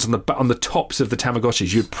connections on the tops of the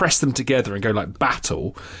Tamagotchis. You'd press them together and go like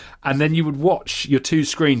battle, and then you would watch your two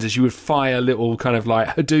screens as you would fire little kind of like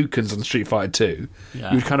Hadoukens on Street Fighter 2.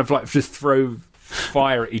 Yeah. You would kind of like just throw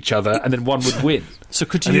fire at each other, and then one would win. So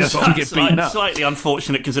could you get beaten up? Slightly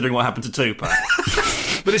unfortunate considering what happened to Tupac.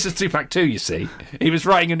 But this is Tupac 2, you see. He was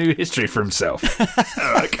writing a new history for himself.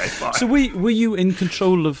 Oh, okay, fine. So were you in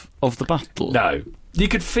control of the battle? No. You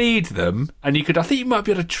could feed them, and I think you might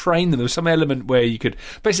be able to train them. There was some element where you could...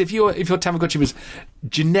 Basically, if your Tamagotchi was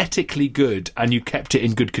genetically good and you kept it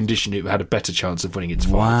in good condition, it had a better chance of winning its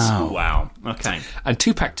fights. Wow. Okay. And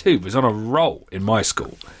Tupac 2 was on a roll in my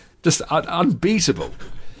school. Just unbeatable.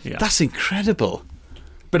 Yeah. That's incredible.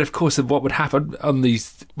 But of course, what would happen on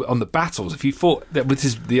the battles, if you fought... This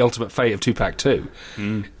is the ultimate fate of Tupac 2.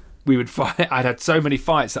 We would fight... I'd had so many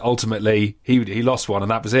fights that ultimately he lost one, and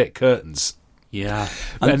that was it. Curtains. Yeah.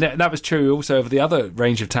 And that was true also of the other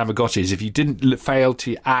range of Tamagotchis. If you didn't fail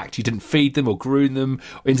to act, you didn't feed them or groom them,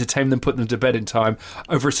 or entertain them, put them to bed in time,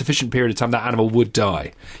 over a sufficient period of time, that animal would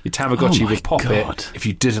die. Your Tamagotchi would pop it if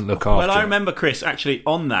you didn't look after it. Well, I remember, Chris, actually,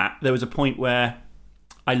 on that, there was a point where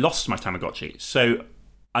I lost my Tamagotchi. So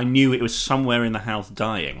I knew it was somewhere in the house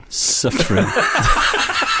dying. Suffering.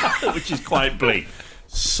 Which is quite bleak.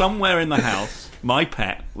 Somewhere in the house, my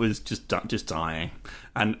pet was just dying.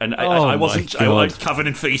 And I wasn't. I was covered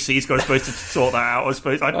in feces. I was supposed to sort that out. I was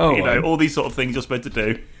supposed, all these sort of things you're supposed to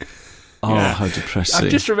do. Oh, yeah. How depressing!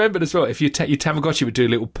 I've just remembered as well. If your Tamagotchi would do a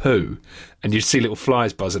little poo, and you'd see little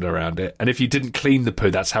flies buzzing around it, and if you didn't clean the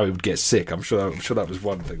poo, that's how it would get sick. I'm sure that was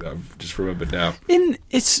one thing that I've just remembered now.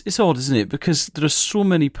 It's odd, isn't it? Because there are so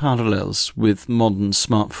many parallels with modern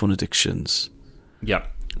smartphone addictions. Yeah.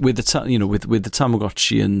 With the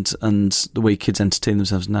Tamagotchi and the way kids entertain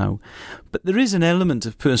themselves now, but there is an element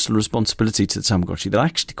of personal responsibility to the Tamagotchi that I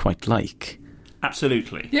actually quite like.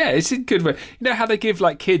 Absolutely, yeah, it's a good way. You know how they give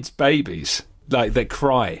like kids babies, like they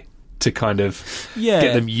cry to kind of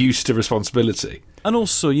get them used to responsibility, and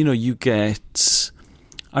also you get.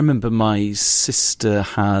 I remember my sister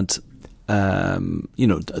had a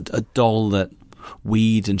doll that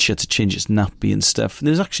weed and she had to change its nappy and stuff, and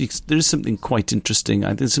there is something quite interesting.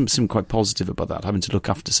 There's something quite positive about that, having to look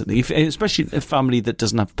after something, especially a family that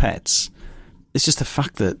doesn't have pets. It's just the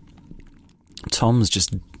fact that Tom's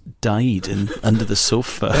just died under the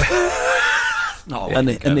sofa. I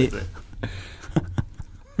didn't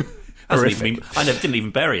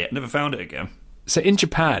even bury it, never found it again. So in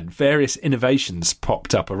Japan, various innovations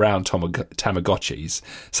popped up around Tamagotchis,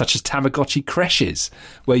 such as Tamagotchi creches,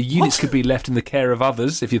 where units could be left in the care of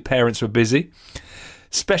others if your parents were busy.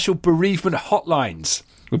 Special bereavement hotlines,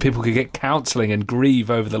 where people could get counselling and grieve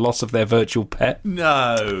over the loss of their virtual pet.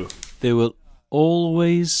 No. There will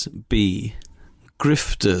always be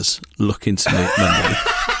grifters looking to make money.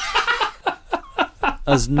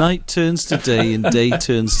 As night turns to day and day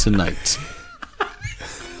turns to night.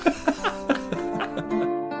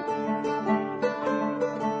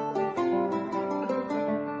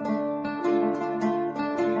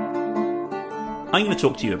 I'm going to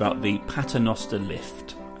talk to you about the Paternoster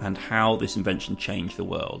lift and how this invention changed the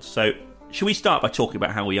world. So, should we start by talking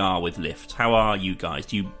about how we are with lifts? How are you guys?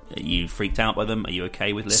 Are you freaked out by them? Are you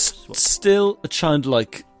okay with lifts? Still a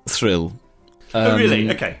childlike thrill. Oh,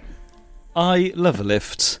 really? Okay. I love a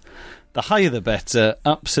lift. The higher the better.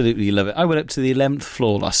 Absolutely love it. I went up to the 11th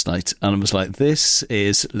floor last night and I was like, this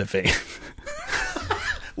is living.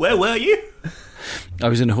 Where were you? I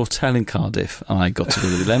was in a hotel in Cardiff and I got to go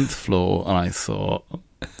to the 11th floor and I thought,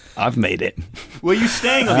 I've made it. Were you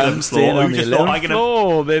staying on the 11th floor? Or you just thought, I'm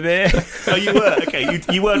floor, baby. Oh, you were? Okay,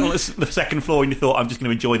 you weren't on the second floor and you thought, I'm just going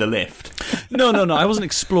to enjoy the lift. No, I wasn't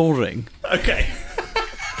exploring. Okay.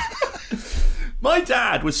 My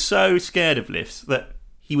dad was so scared of lifts that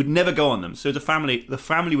he would never go on them. So the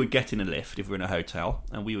family would get in a lift if we were in a hotel,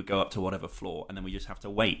 and we would go up to whatever floor, and then we just have to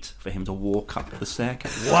wait for him to walk up the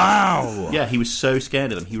staircase. Wow! Yeah, he was so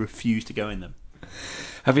scared of them, he refused to go in them.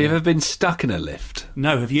 Have you ever been stuck in a lift?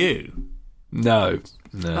 No, have you? No.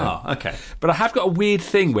 Oh, okay. But I have got a weird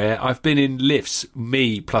thing where I've been in lifts,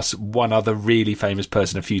 me plus one other really famous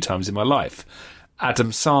person a few times in my life.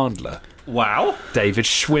 Adam Sandler. Wow. David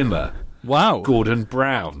Schwimmer. Wow. Gordon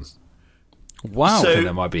Brown. Wow. I think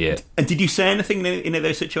that might be it. And did you say anything in any of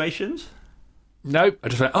those situations? Nope. I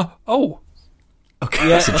just went, oh. Okay.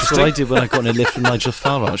 Yeah, that's what I did when I got in a lift with Nigel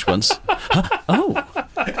Farage once. Oh.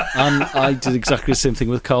 And I did exactly the same thing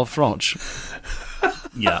with Carl Froch.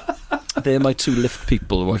 Yeah. They're my two lift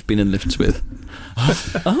people who I've been in lifts with.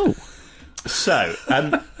 Oh. So,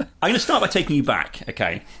 I'm going to start by taking you back,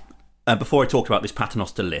 okay? before I talk about this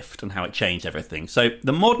Paternoster lift and how it changed everything. So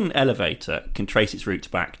the modern elevator can trace its roots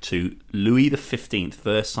back to Louis XV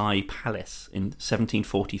Versailles Palace in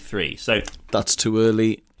 1743. So that's too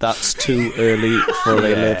early. That's too early for a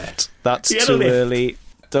lift. That's too early.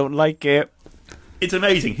 Don't like it. It's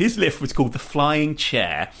amazing. His lift was called the Flying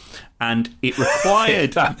Chair, and it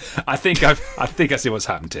required... I think I see what's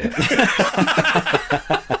happened here.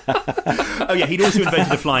 Oh, yeah, he'd also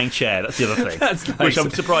invented a flying chair. That's the other thing, That's nice. which I'm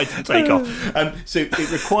surprised to take off. So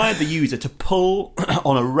it required the user to pull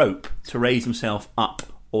on a rope to raise himself up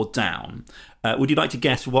or down. Would you like to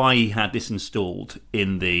guess why he had this installed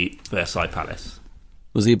in the Versailles Palace?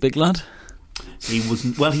 Was he a big lad? He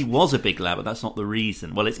wasn't. Well, he was a big lad, but that's not the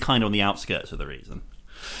reason. Well, it's kind of on the outskirts of the reason.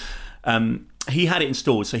 He had it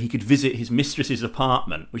installed so he could visit his mistress's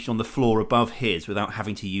apartment, which is on the floor above his, without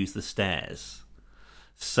having to use the stairs.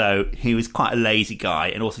 So he was quite a lazy guy,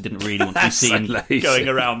 and also didn't really want to be seen going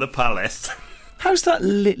around the palace. How's that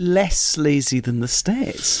less lazy than the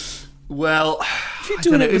stairs? Well, if you're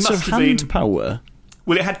doing it with sort of hand power.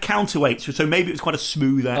 Well, it had counterweights, so maybe it was quite a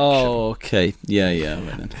smooth action. Oh, okay. Yeah.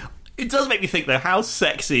 It does make me think, though, how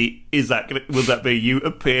sexy is that? Will that be you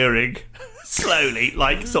appearing slowly,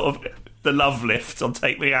 like sort of the love lift on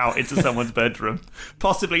Take Me Out into someone's bedroom,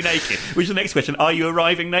 possibly naked? Which is the next question. Are you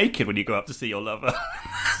arriving naked when you go up to see your lover?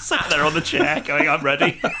 Sat there on the chair going, I'm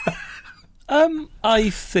ready. I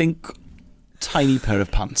think tiny pair of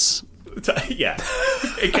pants. Yeah,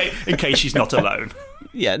 in case she's not alone.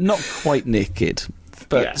 Yeah, not quite naked,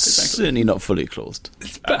 but Yeah, exactly. certainly not fully clothed.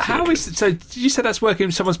 But how is it? So you said that's working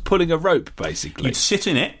when someone's pulling a rope, basically? You'd sit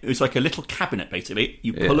in it. It was like a little cabinet, basically.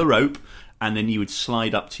 You pull a rope, and then you would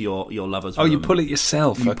slide up to your lover's room. Oh, you pull it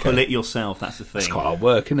yourself. You pull it yourself, that's the thing. It's quite hard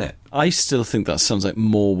work, isn't it? I still think that sounds like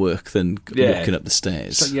more work than walking up the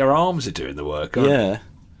stairs. It's like your arms are doing the work, aren't Yeah.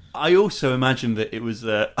 I also imagine that it was...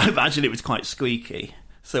 I imagine it was quite squeaky,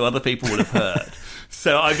 so other people would have heard.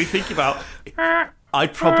 So I'd be thinking about...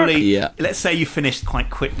 I'd probably... Let's say you finished quite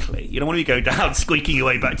quickly. You don't want to be going down, squeaking your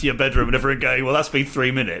way back to your bedroom and everyone going, well, that's been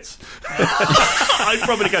 3 minutes. I'd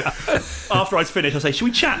probably go... After I'd finished, I'd say, should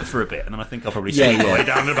we chat for a bit? And then I think I'll probably squeak my way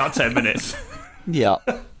down in about 10 minutes. Yeah.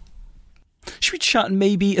 Should we chat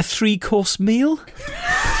maybe a 3-course meal? Do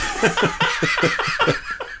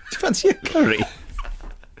you fancy a curry?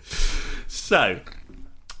 So,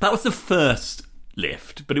 that was the first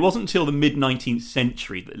lift, but it wasn't until the mid-19th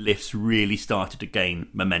century that lifts really started to gain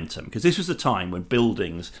momentum, because this was the time when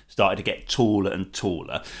buildings started to get taller and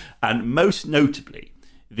taller, and most notably,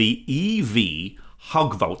 the E.V.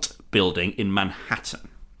 Haugwalt building in Manhattan.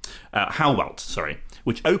 Haugwalt,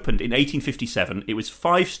 which opened in 1857. It was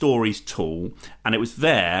 5 stories tall, and it was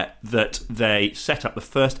there that they set up the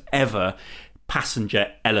first ever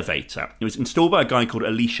passenger elevator. It was installed by a guy called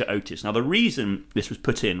Elisha Otis. Now, the reason this was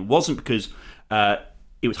put in wasn't because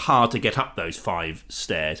it was hard to get up those 5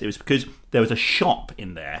 stairs. It was because there was a shop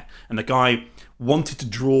in there, and the guy wanted to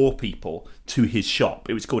draw people to his shop.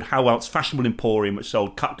 It was called Howell's Fashionable Emporium, which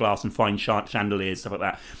sold cut glass and fine chandeliers, stuff like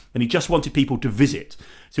that. And he just wanted people to visit.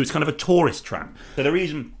 So it's kind of a tourist trap. So the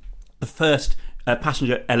reason the first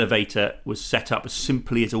passenger elevator was set up was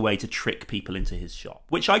simply as a way to trick people into his shop,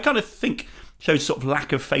 which I kind of think shows sort of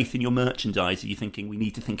lack of faith in your merchandise. If you're thinking, we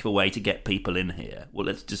need to think of a way to get people in here. Well,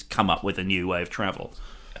 let's just come up with a new way of travel.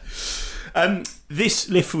 This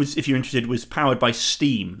lift was, if you're interested, was powered by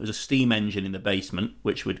steam. There's a steam engine in the basement,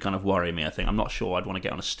 which would kind of worry me, I think. I'm not sure I'd want to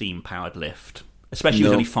get on a steam-powered lift, especially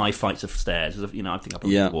with only 5 flights of stairs. You know, I think I'd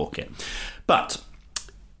probably walk it. But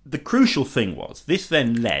the crucial thing was, this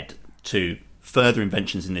then led to further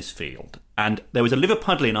inventions in this field. And there was a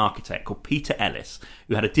Liverpudlian architect called Peter Ellis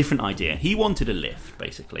who had a different idea. He wanted a lift,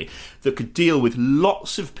 basically, that could deal with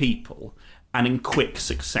lots of people and in quick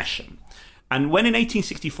succession. And when in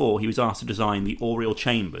 1864 he was asked to design the Oriel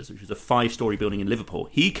Chambers, which was a 5-storey building in Liverpool,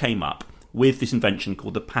 he came up with this invention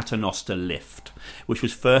called the Paternoster lift, which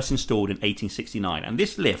was first installed in 1869. And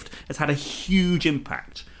this lift has had a huge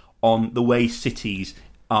impact on the way cities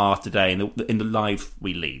are today in the life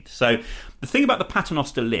we lead. So the thing about the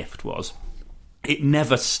Paternoster lift was it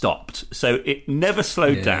never stopped. So it never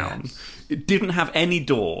slowed down. It didn't have any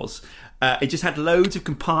doors. It just had loads of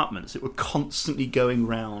compartments that were constantly going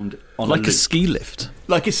round on like a ski lift.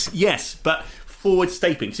 Yes, but forward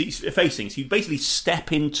facing. So you basically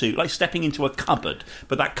stepping into a cupboard,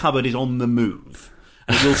 but that cupboard is on the move,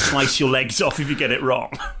 and it will slice your legs off if you get it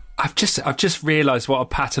wrong. I've just realised what a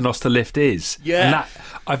Paternoster lift is. Yeah.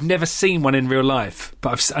 And I've never seen one in real life,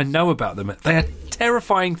 but I know about them. They are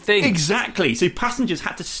terrifying thing. Exactly. So passengers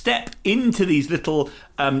had to step into these little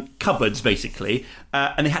cupboards, basically,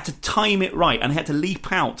 and they had to time it right, and they had to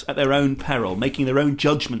leap out at their own peril, making their own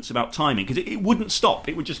judgments about timing, because it wouldn't stop.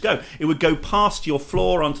 It would just go. It would go past your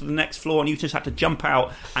floor onto the next floor, and you just had to jump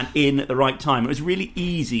out and in at the right time. It was really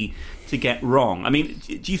easy to get wrong. I mean,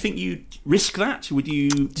 do you think you'd risk that? Would you?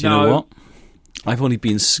 Do you know what? I've only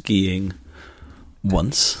been skiing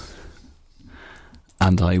once,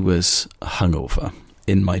 and I was hungover,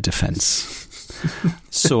 in my defence.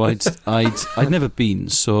 So I'd never been.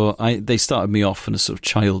 So they started me off on a sort of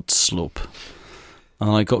child slope, and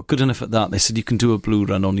I got good enough at that. They said, you can do a blue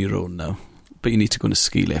run on your own now, but you need to go on a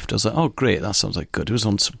ski lift. I was like, oh great, that sounds like good. It was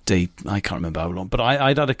on some day, I can't remember how long, but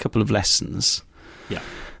I'd had a couple of lessons. Yeah.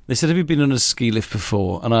 They said, have you been on a ski lift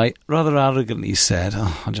before? And I rather arrogantly said,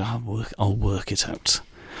 I'll work it out.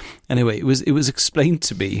 Anyway, it was explained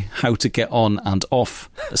to me how to get on and off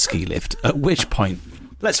a ski lift, at which point,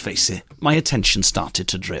 let's face it, my attention started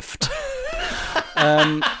to drift.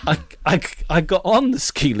 I got on the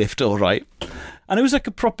ski lift all right, and it was like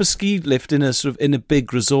a proper ski lift in a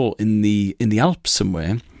big resort in the Alps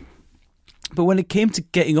somewhere. But when it came to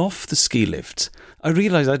getting off the ski lift, I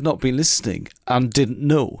realised I'd not been listening and didn't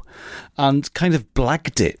know, and kind of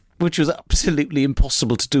blagged it, which was absolutely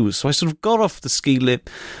impossible to do. So I sort of got off the ski lift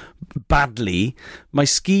badly. My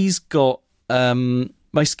skis got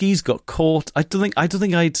caught. I don't think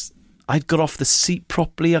I'd got off the seat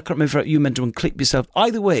properly. I can't remember if you meant to unclip yourself.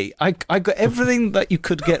 Either way, I got everything that you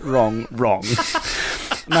could get wrong.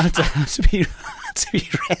 And I had to be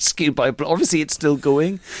rescued by. Obviously, it's still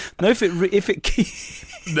going. Now, if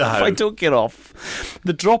I don't get off,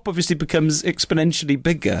 the drop obviously becomes exponentially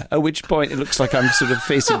bigger. At which point, it looks like I'm sort of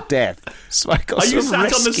facing death. So I got. Are you sort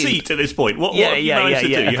of sat on the rescued. seat at this point? What have you managed to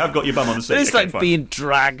do? You have got your bum on the seat. It's okay, like fine. being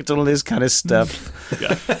dragged, all this kind of stuff.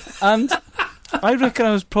 Yeah. And I reckon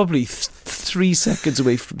I was probably 3 seconds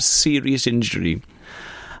away from serious injury.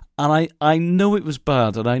 And I know it was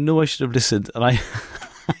bad, and I know I should have listened, and I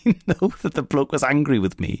know that the bloke was angry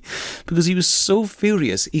with me because he was so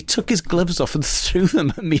furious. He took his gloves off and threw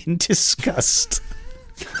them at me in disgust.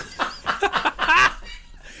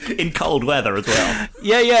 In cold weather as well.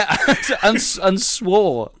 Yeah, and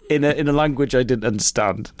swore in a language I didn't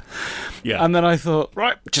understand. Yeah. And then I thought,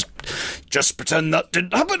 right, just pretend that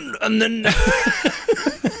didn't happen, and then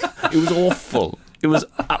it was awful. It was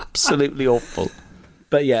absolutely awful.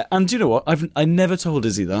 But yeah, and do you know what? I never told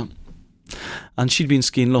Izzy that. And she'd been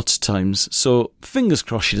skiing lots of times, so fingers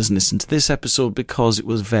crossed she doesn't listen to this episode, because it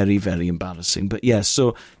was very, very embarrassing. But yeah,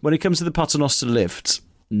 so when it comes to the Paternoster lift,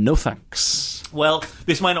 no thanks. Well,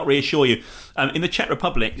 this might not reassure you. In the Czech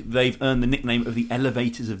Republic, they've earned the nickname of the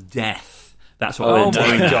Elevators of Death. That's what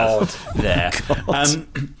they're known as there.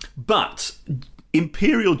 But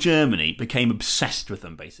Imperial Germany became obsessed with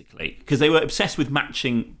them, basically, because they were obsessed with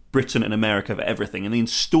matching Britain and America for everything, and they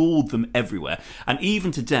installed them everywhere. And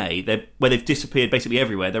even today, where they've disappeared basically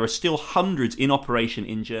everywhere, there are still hundreds in operation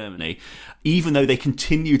in Germany, even though they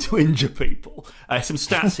continue to injure people. Some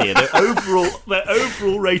stats here. Their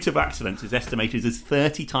overall rate of accidents is estimated as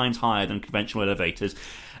 30 times higher than conventional elevators.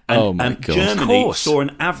 And Germany saw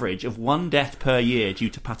an average of 1 death per year due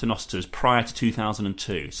to paternosters prior to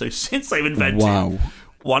 2002. So since they've invented,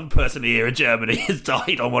 one person a year in Germany has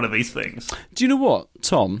died on one of these things. Do you know what,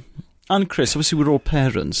 Tom and Chris, obviously we're all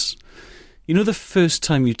parents. You know the first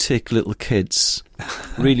time you take little kids,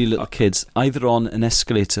 really little kids, either on an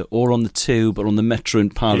escalator or on the tube or on the metro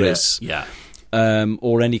in Paris,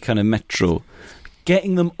 or any kind of metro,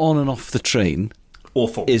 getting them on and off the train...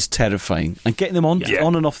 Awful. Is terrifying. And getting them on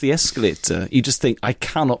and off the escalator, you just think, I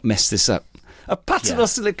cannot mess this up. A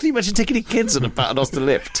paternoster lift. Can you imagine taking your kids on a paternoster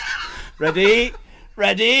lift? Ready,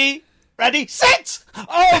 sit!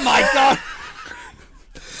 Oh my God!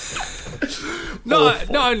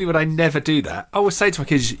 Not only would I never do that, I would say to my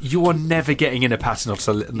kids, you're never getting in a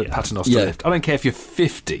paternoster lift. I don't care if you're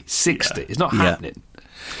 50, 60. It's not happening.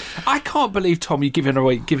 I can't believe, Tom, you're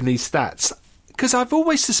giving these stats. Because I've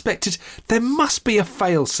always suspected there must be a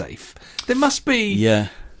fail-safe. There must be... Yeah.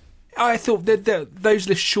 I thought that those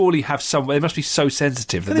lifts surely have somewhere. They must be so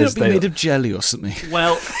sensitive. They must be made of jelly or something.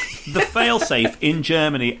 Well, the fail-safe in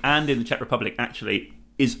Germany and in the Czech Republic, actually,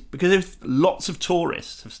 is because there's lots of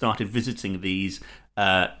tourists have started visiting these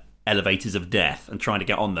elevators of death and trying to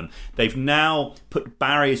get on them. They've now put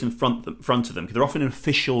barriers in front of them, because they're often in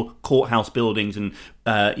official courthouse buildings and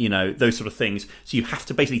those sort of things, so you have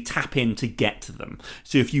to basically tap in to get to them.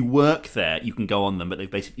 So if you work there, you can go on them, but they've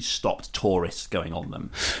basically stopped tourists going on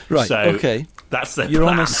them. Right, so okay. That's their You're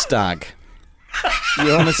plan. on a stag.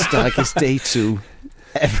 You're on a stag. It's day 2.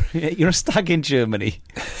 You're a stag in Germany.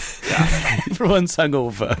 Everyone's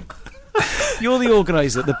hungover. You're the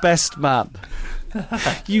organiser, the best man.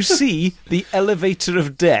 You see the elevator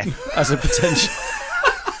of death as a potential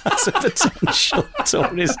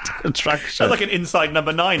tourist attraction. Sounds like an Inside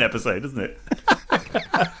Number 9 episode, doesn't it?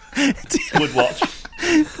 Would watch.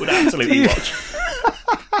 Would absolutely watch.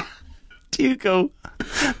 Do you go,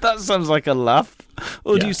 that sounds like a laugh?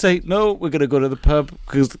 Or do you say, no, we're going to go to the pub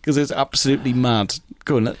because it's absolutely mad?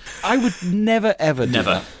 Go on. I would never, ever do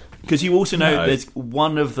that. Because you also know there's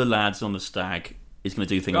one of the lads on the stag is going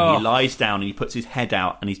to do the thing where he lies down and he puts his head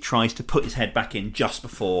out and he tries to put his head back in just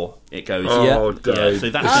before it goes. Oh, Dave.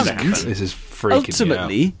 So that's going to happen. This is freaking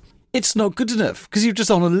Ultimately, me out. it's not good enough because you're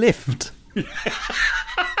just on a lift. And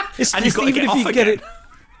you've got to get off again.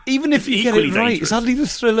 Even if you get it right, it's hardly the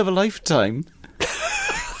thrill of a lifetime.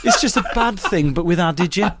 It's just a bad thing, but with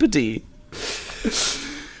added jeopardy.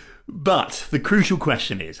 But the crucial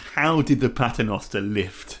question is, how did the Paternoster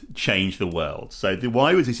lift change the world? So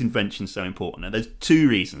why was this invention so important? And there's two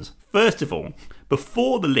reasons. First of all,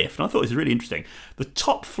 before the lift, and I thought this was really interesting, the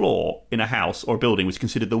top floor in a house or a building was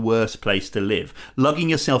considered the worst place to live. Lugging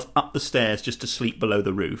yourself up the stairs just to sleep below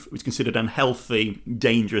the roof was considered unhealthy,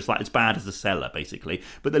 dangerous, like as bad as the cellar, basically.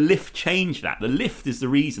 But the lift changed that. The lift is the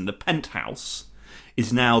reason the penthouse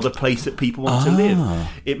is now the place that people want to live.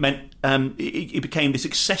 It meant it became this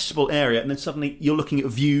accessible area, and then suddenly you're looking at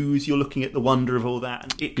views, you're looking at the wonder of all that,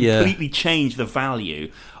 and it completely changed the value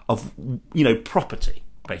of property,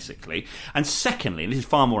 basically. And secondly, and this is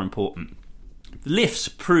far more important, lifts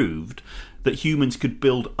proved that humans could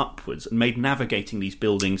build upwards and made navigating these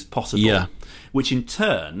buildings possible, which in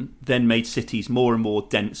turn then made cities more and more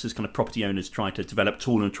dense as kind of property owners tried to develop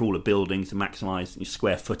taller and taller buildings to maximise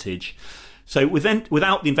square footage. So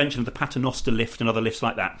without the invention of the Paternoster lift and other lifts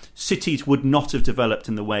like that, cities would not have developed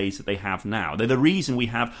in the ways that they have now. They're the reason we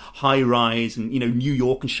have high-rise and New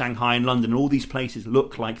York and Shanghai and London and all these places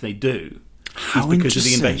look like they do. How because of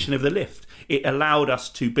the invention of the lift. It allowed us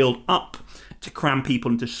to build up, to cram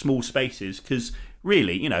people into small spaces, because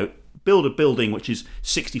really, build a building which is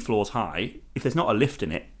 60 floors high, if there's not a lift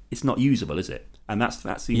in it, it's not usable, is it? And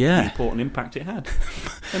that's the important impact it had.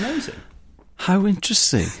 Amazing. How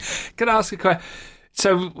interesting. Can I ask a question?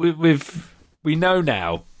 So we know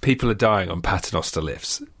now people are dying on Paternoster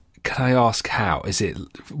lifts. Can I ask how? Is it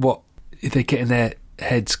what? Are they getting their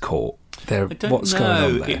heads caught? What's going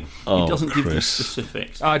on there? It doesn't give the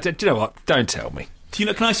specifics. Do you know what? Don't tell me.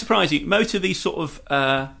 Can I surprise you? Most of these sort of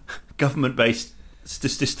government-based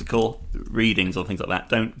statistical readings or things like that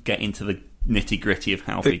don't get into the nitty-gritty of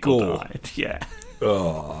how people died. Yeah.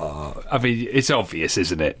 Oh, I mean, it's obvious,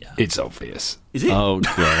 isn't it? Yeah. It's obvious. Is it? Oh,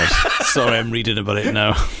 God. Sorry, I'm reading about it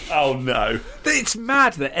now. Oh, no. It's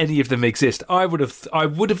mad that any of them exist. I would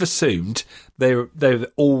have assumed they're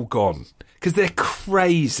all gone because they're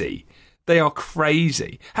crazy. They are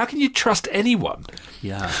crazy. How can you trust anyone?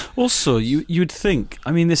 Yeah. Also, you'd think.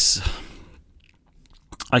 I mean, this.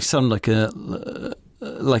 I sound like an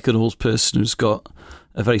old person who's got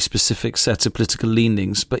a very specific set of political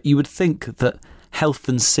leanings, but you would think that health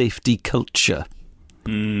and safety culture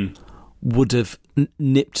would have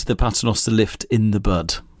nipped the Paternoster lift in the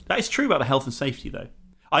bud. That is true about the health and safety, though.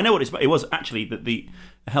 I know what it was actually that the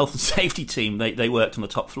health and safety team, they worked on the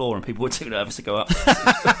top floor and people were too nervous to go up.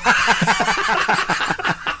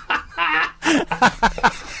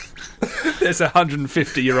 There's a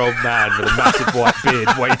 150-year-old man with a massive white beard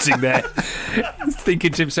waiting there,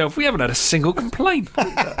 thinking to himself, we haven't had a single complaint.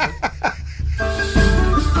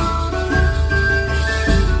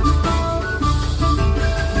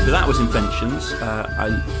 So that was Inventions. I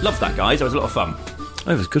loved that, guys. It was a lot of fun.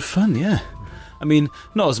 Oh, it was good fun, yeah. I mean,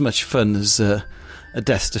 not as much fun as a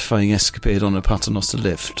death-defying escapade on a Paternoster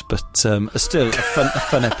lift, but still a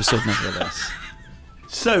fun episode nevertheless.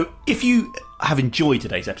 So, if you have enjoyed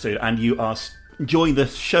today's episode and you are enjoying the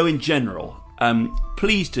show in general,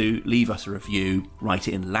 please do leave us a review. Write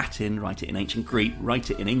it in Latin, write it in ancient Greek,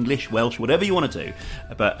 write it in English, Welsh, whatever you want to do.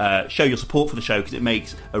 But show your support for the show because it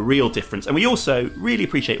makes a real difference. And we also really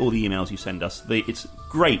appreciate all the emails you send us. It's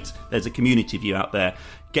great. There's a community of you out there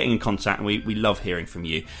getting in contact, and we love hearing from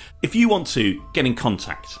you. If you want to get in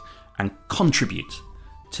contact and contribute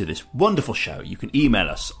to this wonderful show, you can email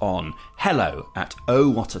us on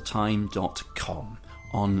hello@ohwhatatime.com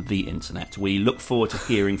on the internet. We look forward to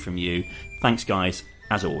hearing from you. Thanks, guys.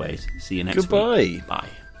 As always, see you next week. Goodbye. Bye.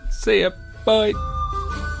 See ya. Bye.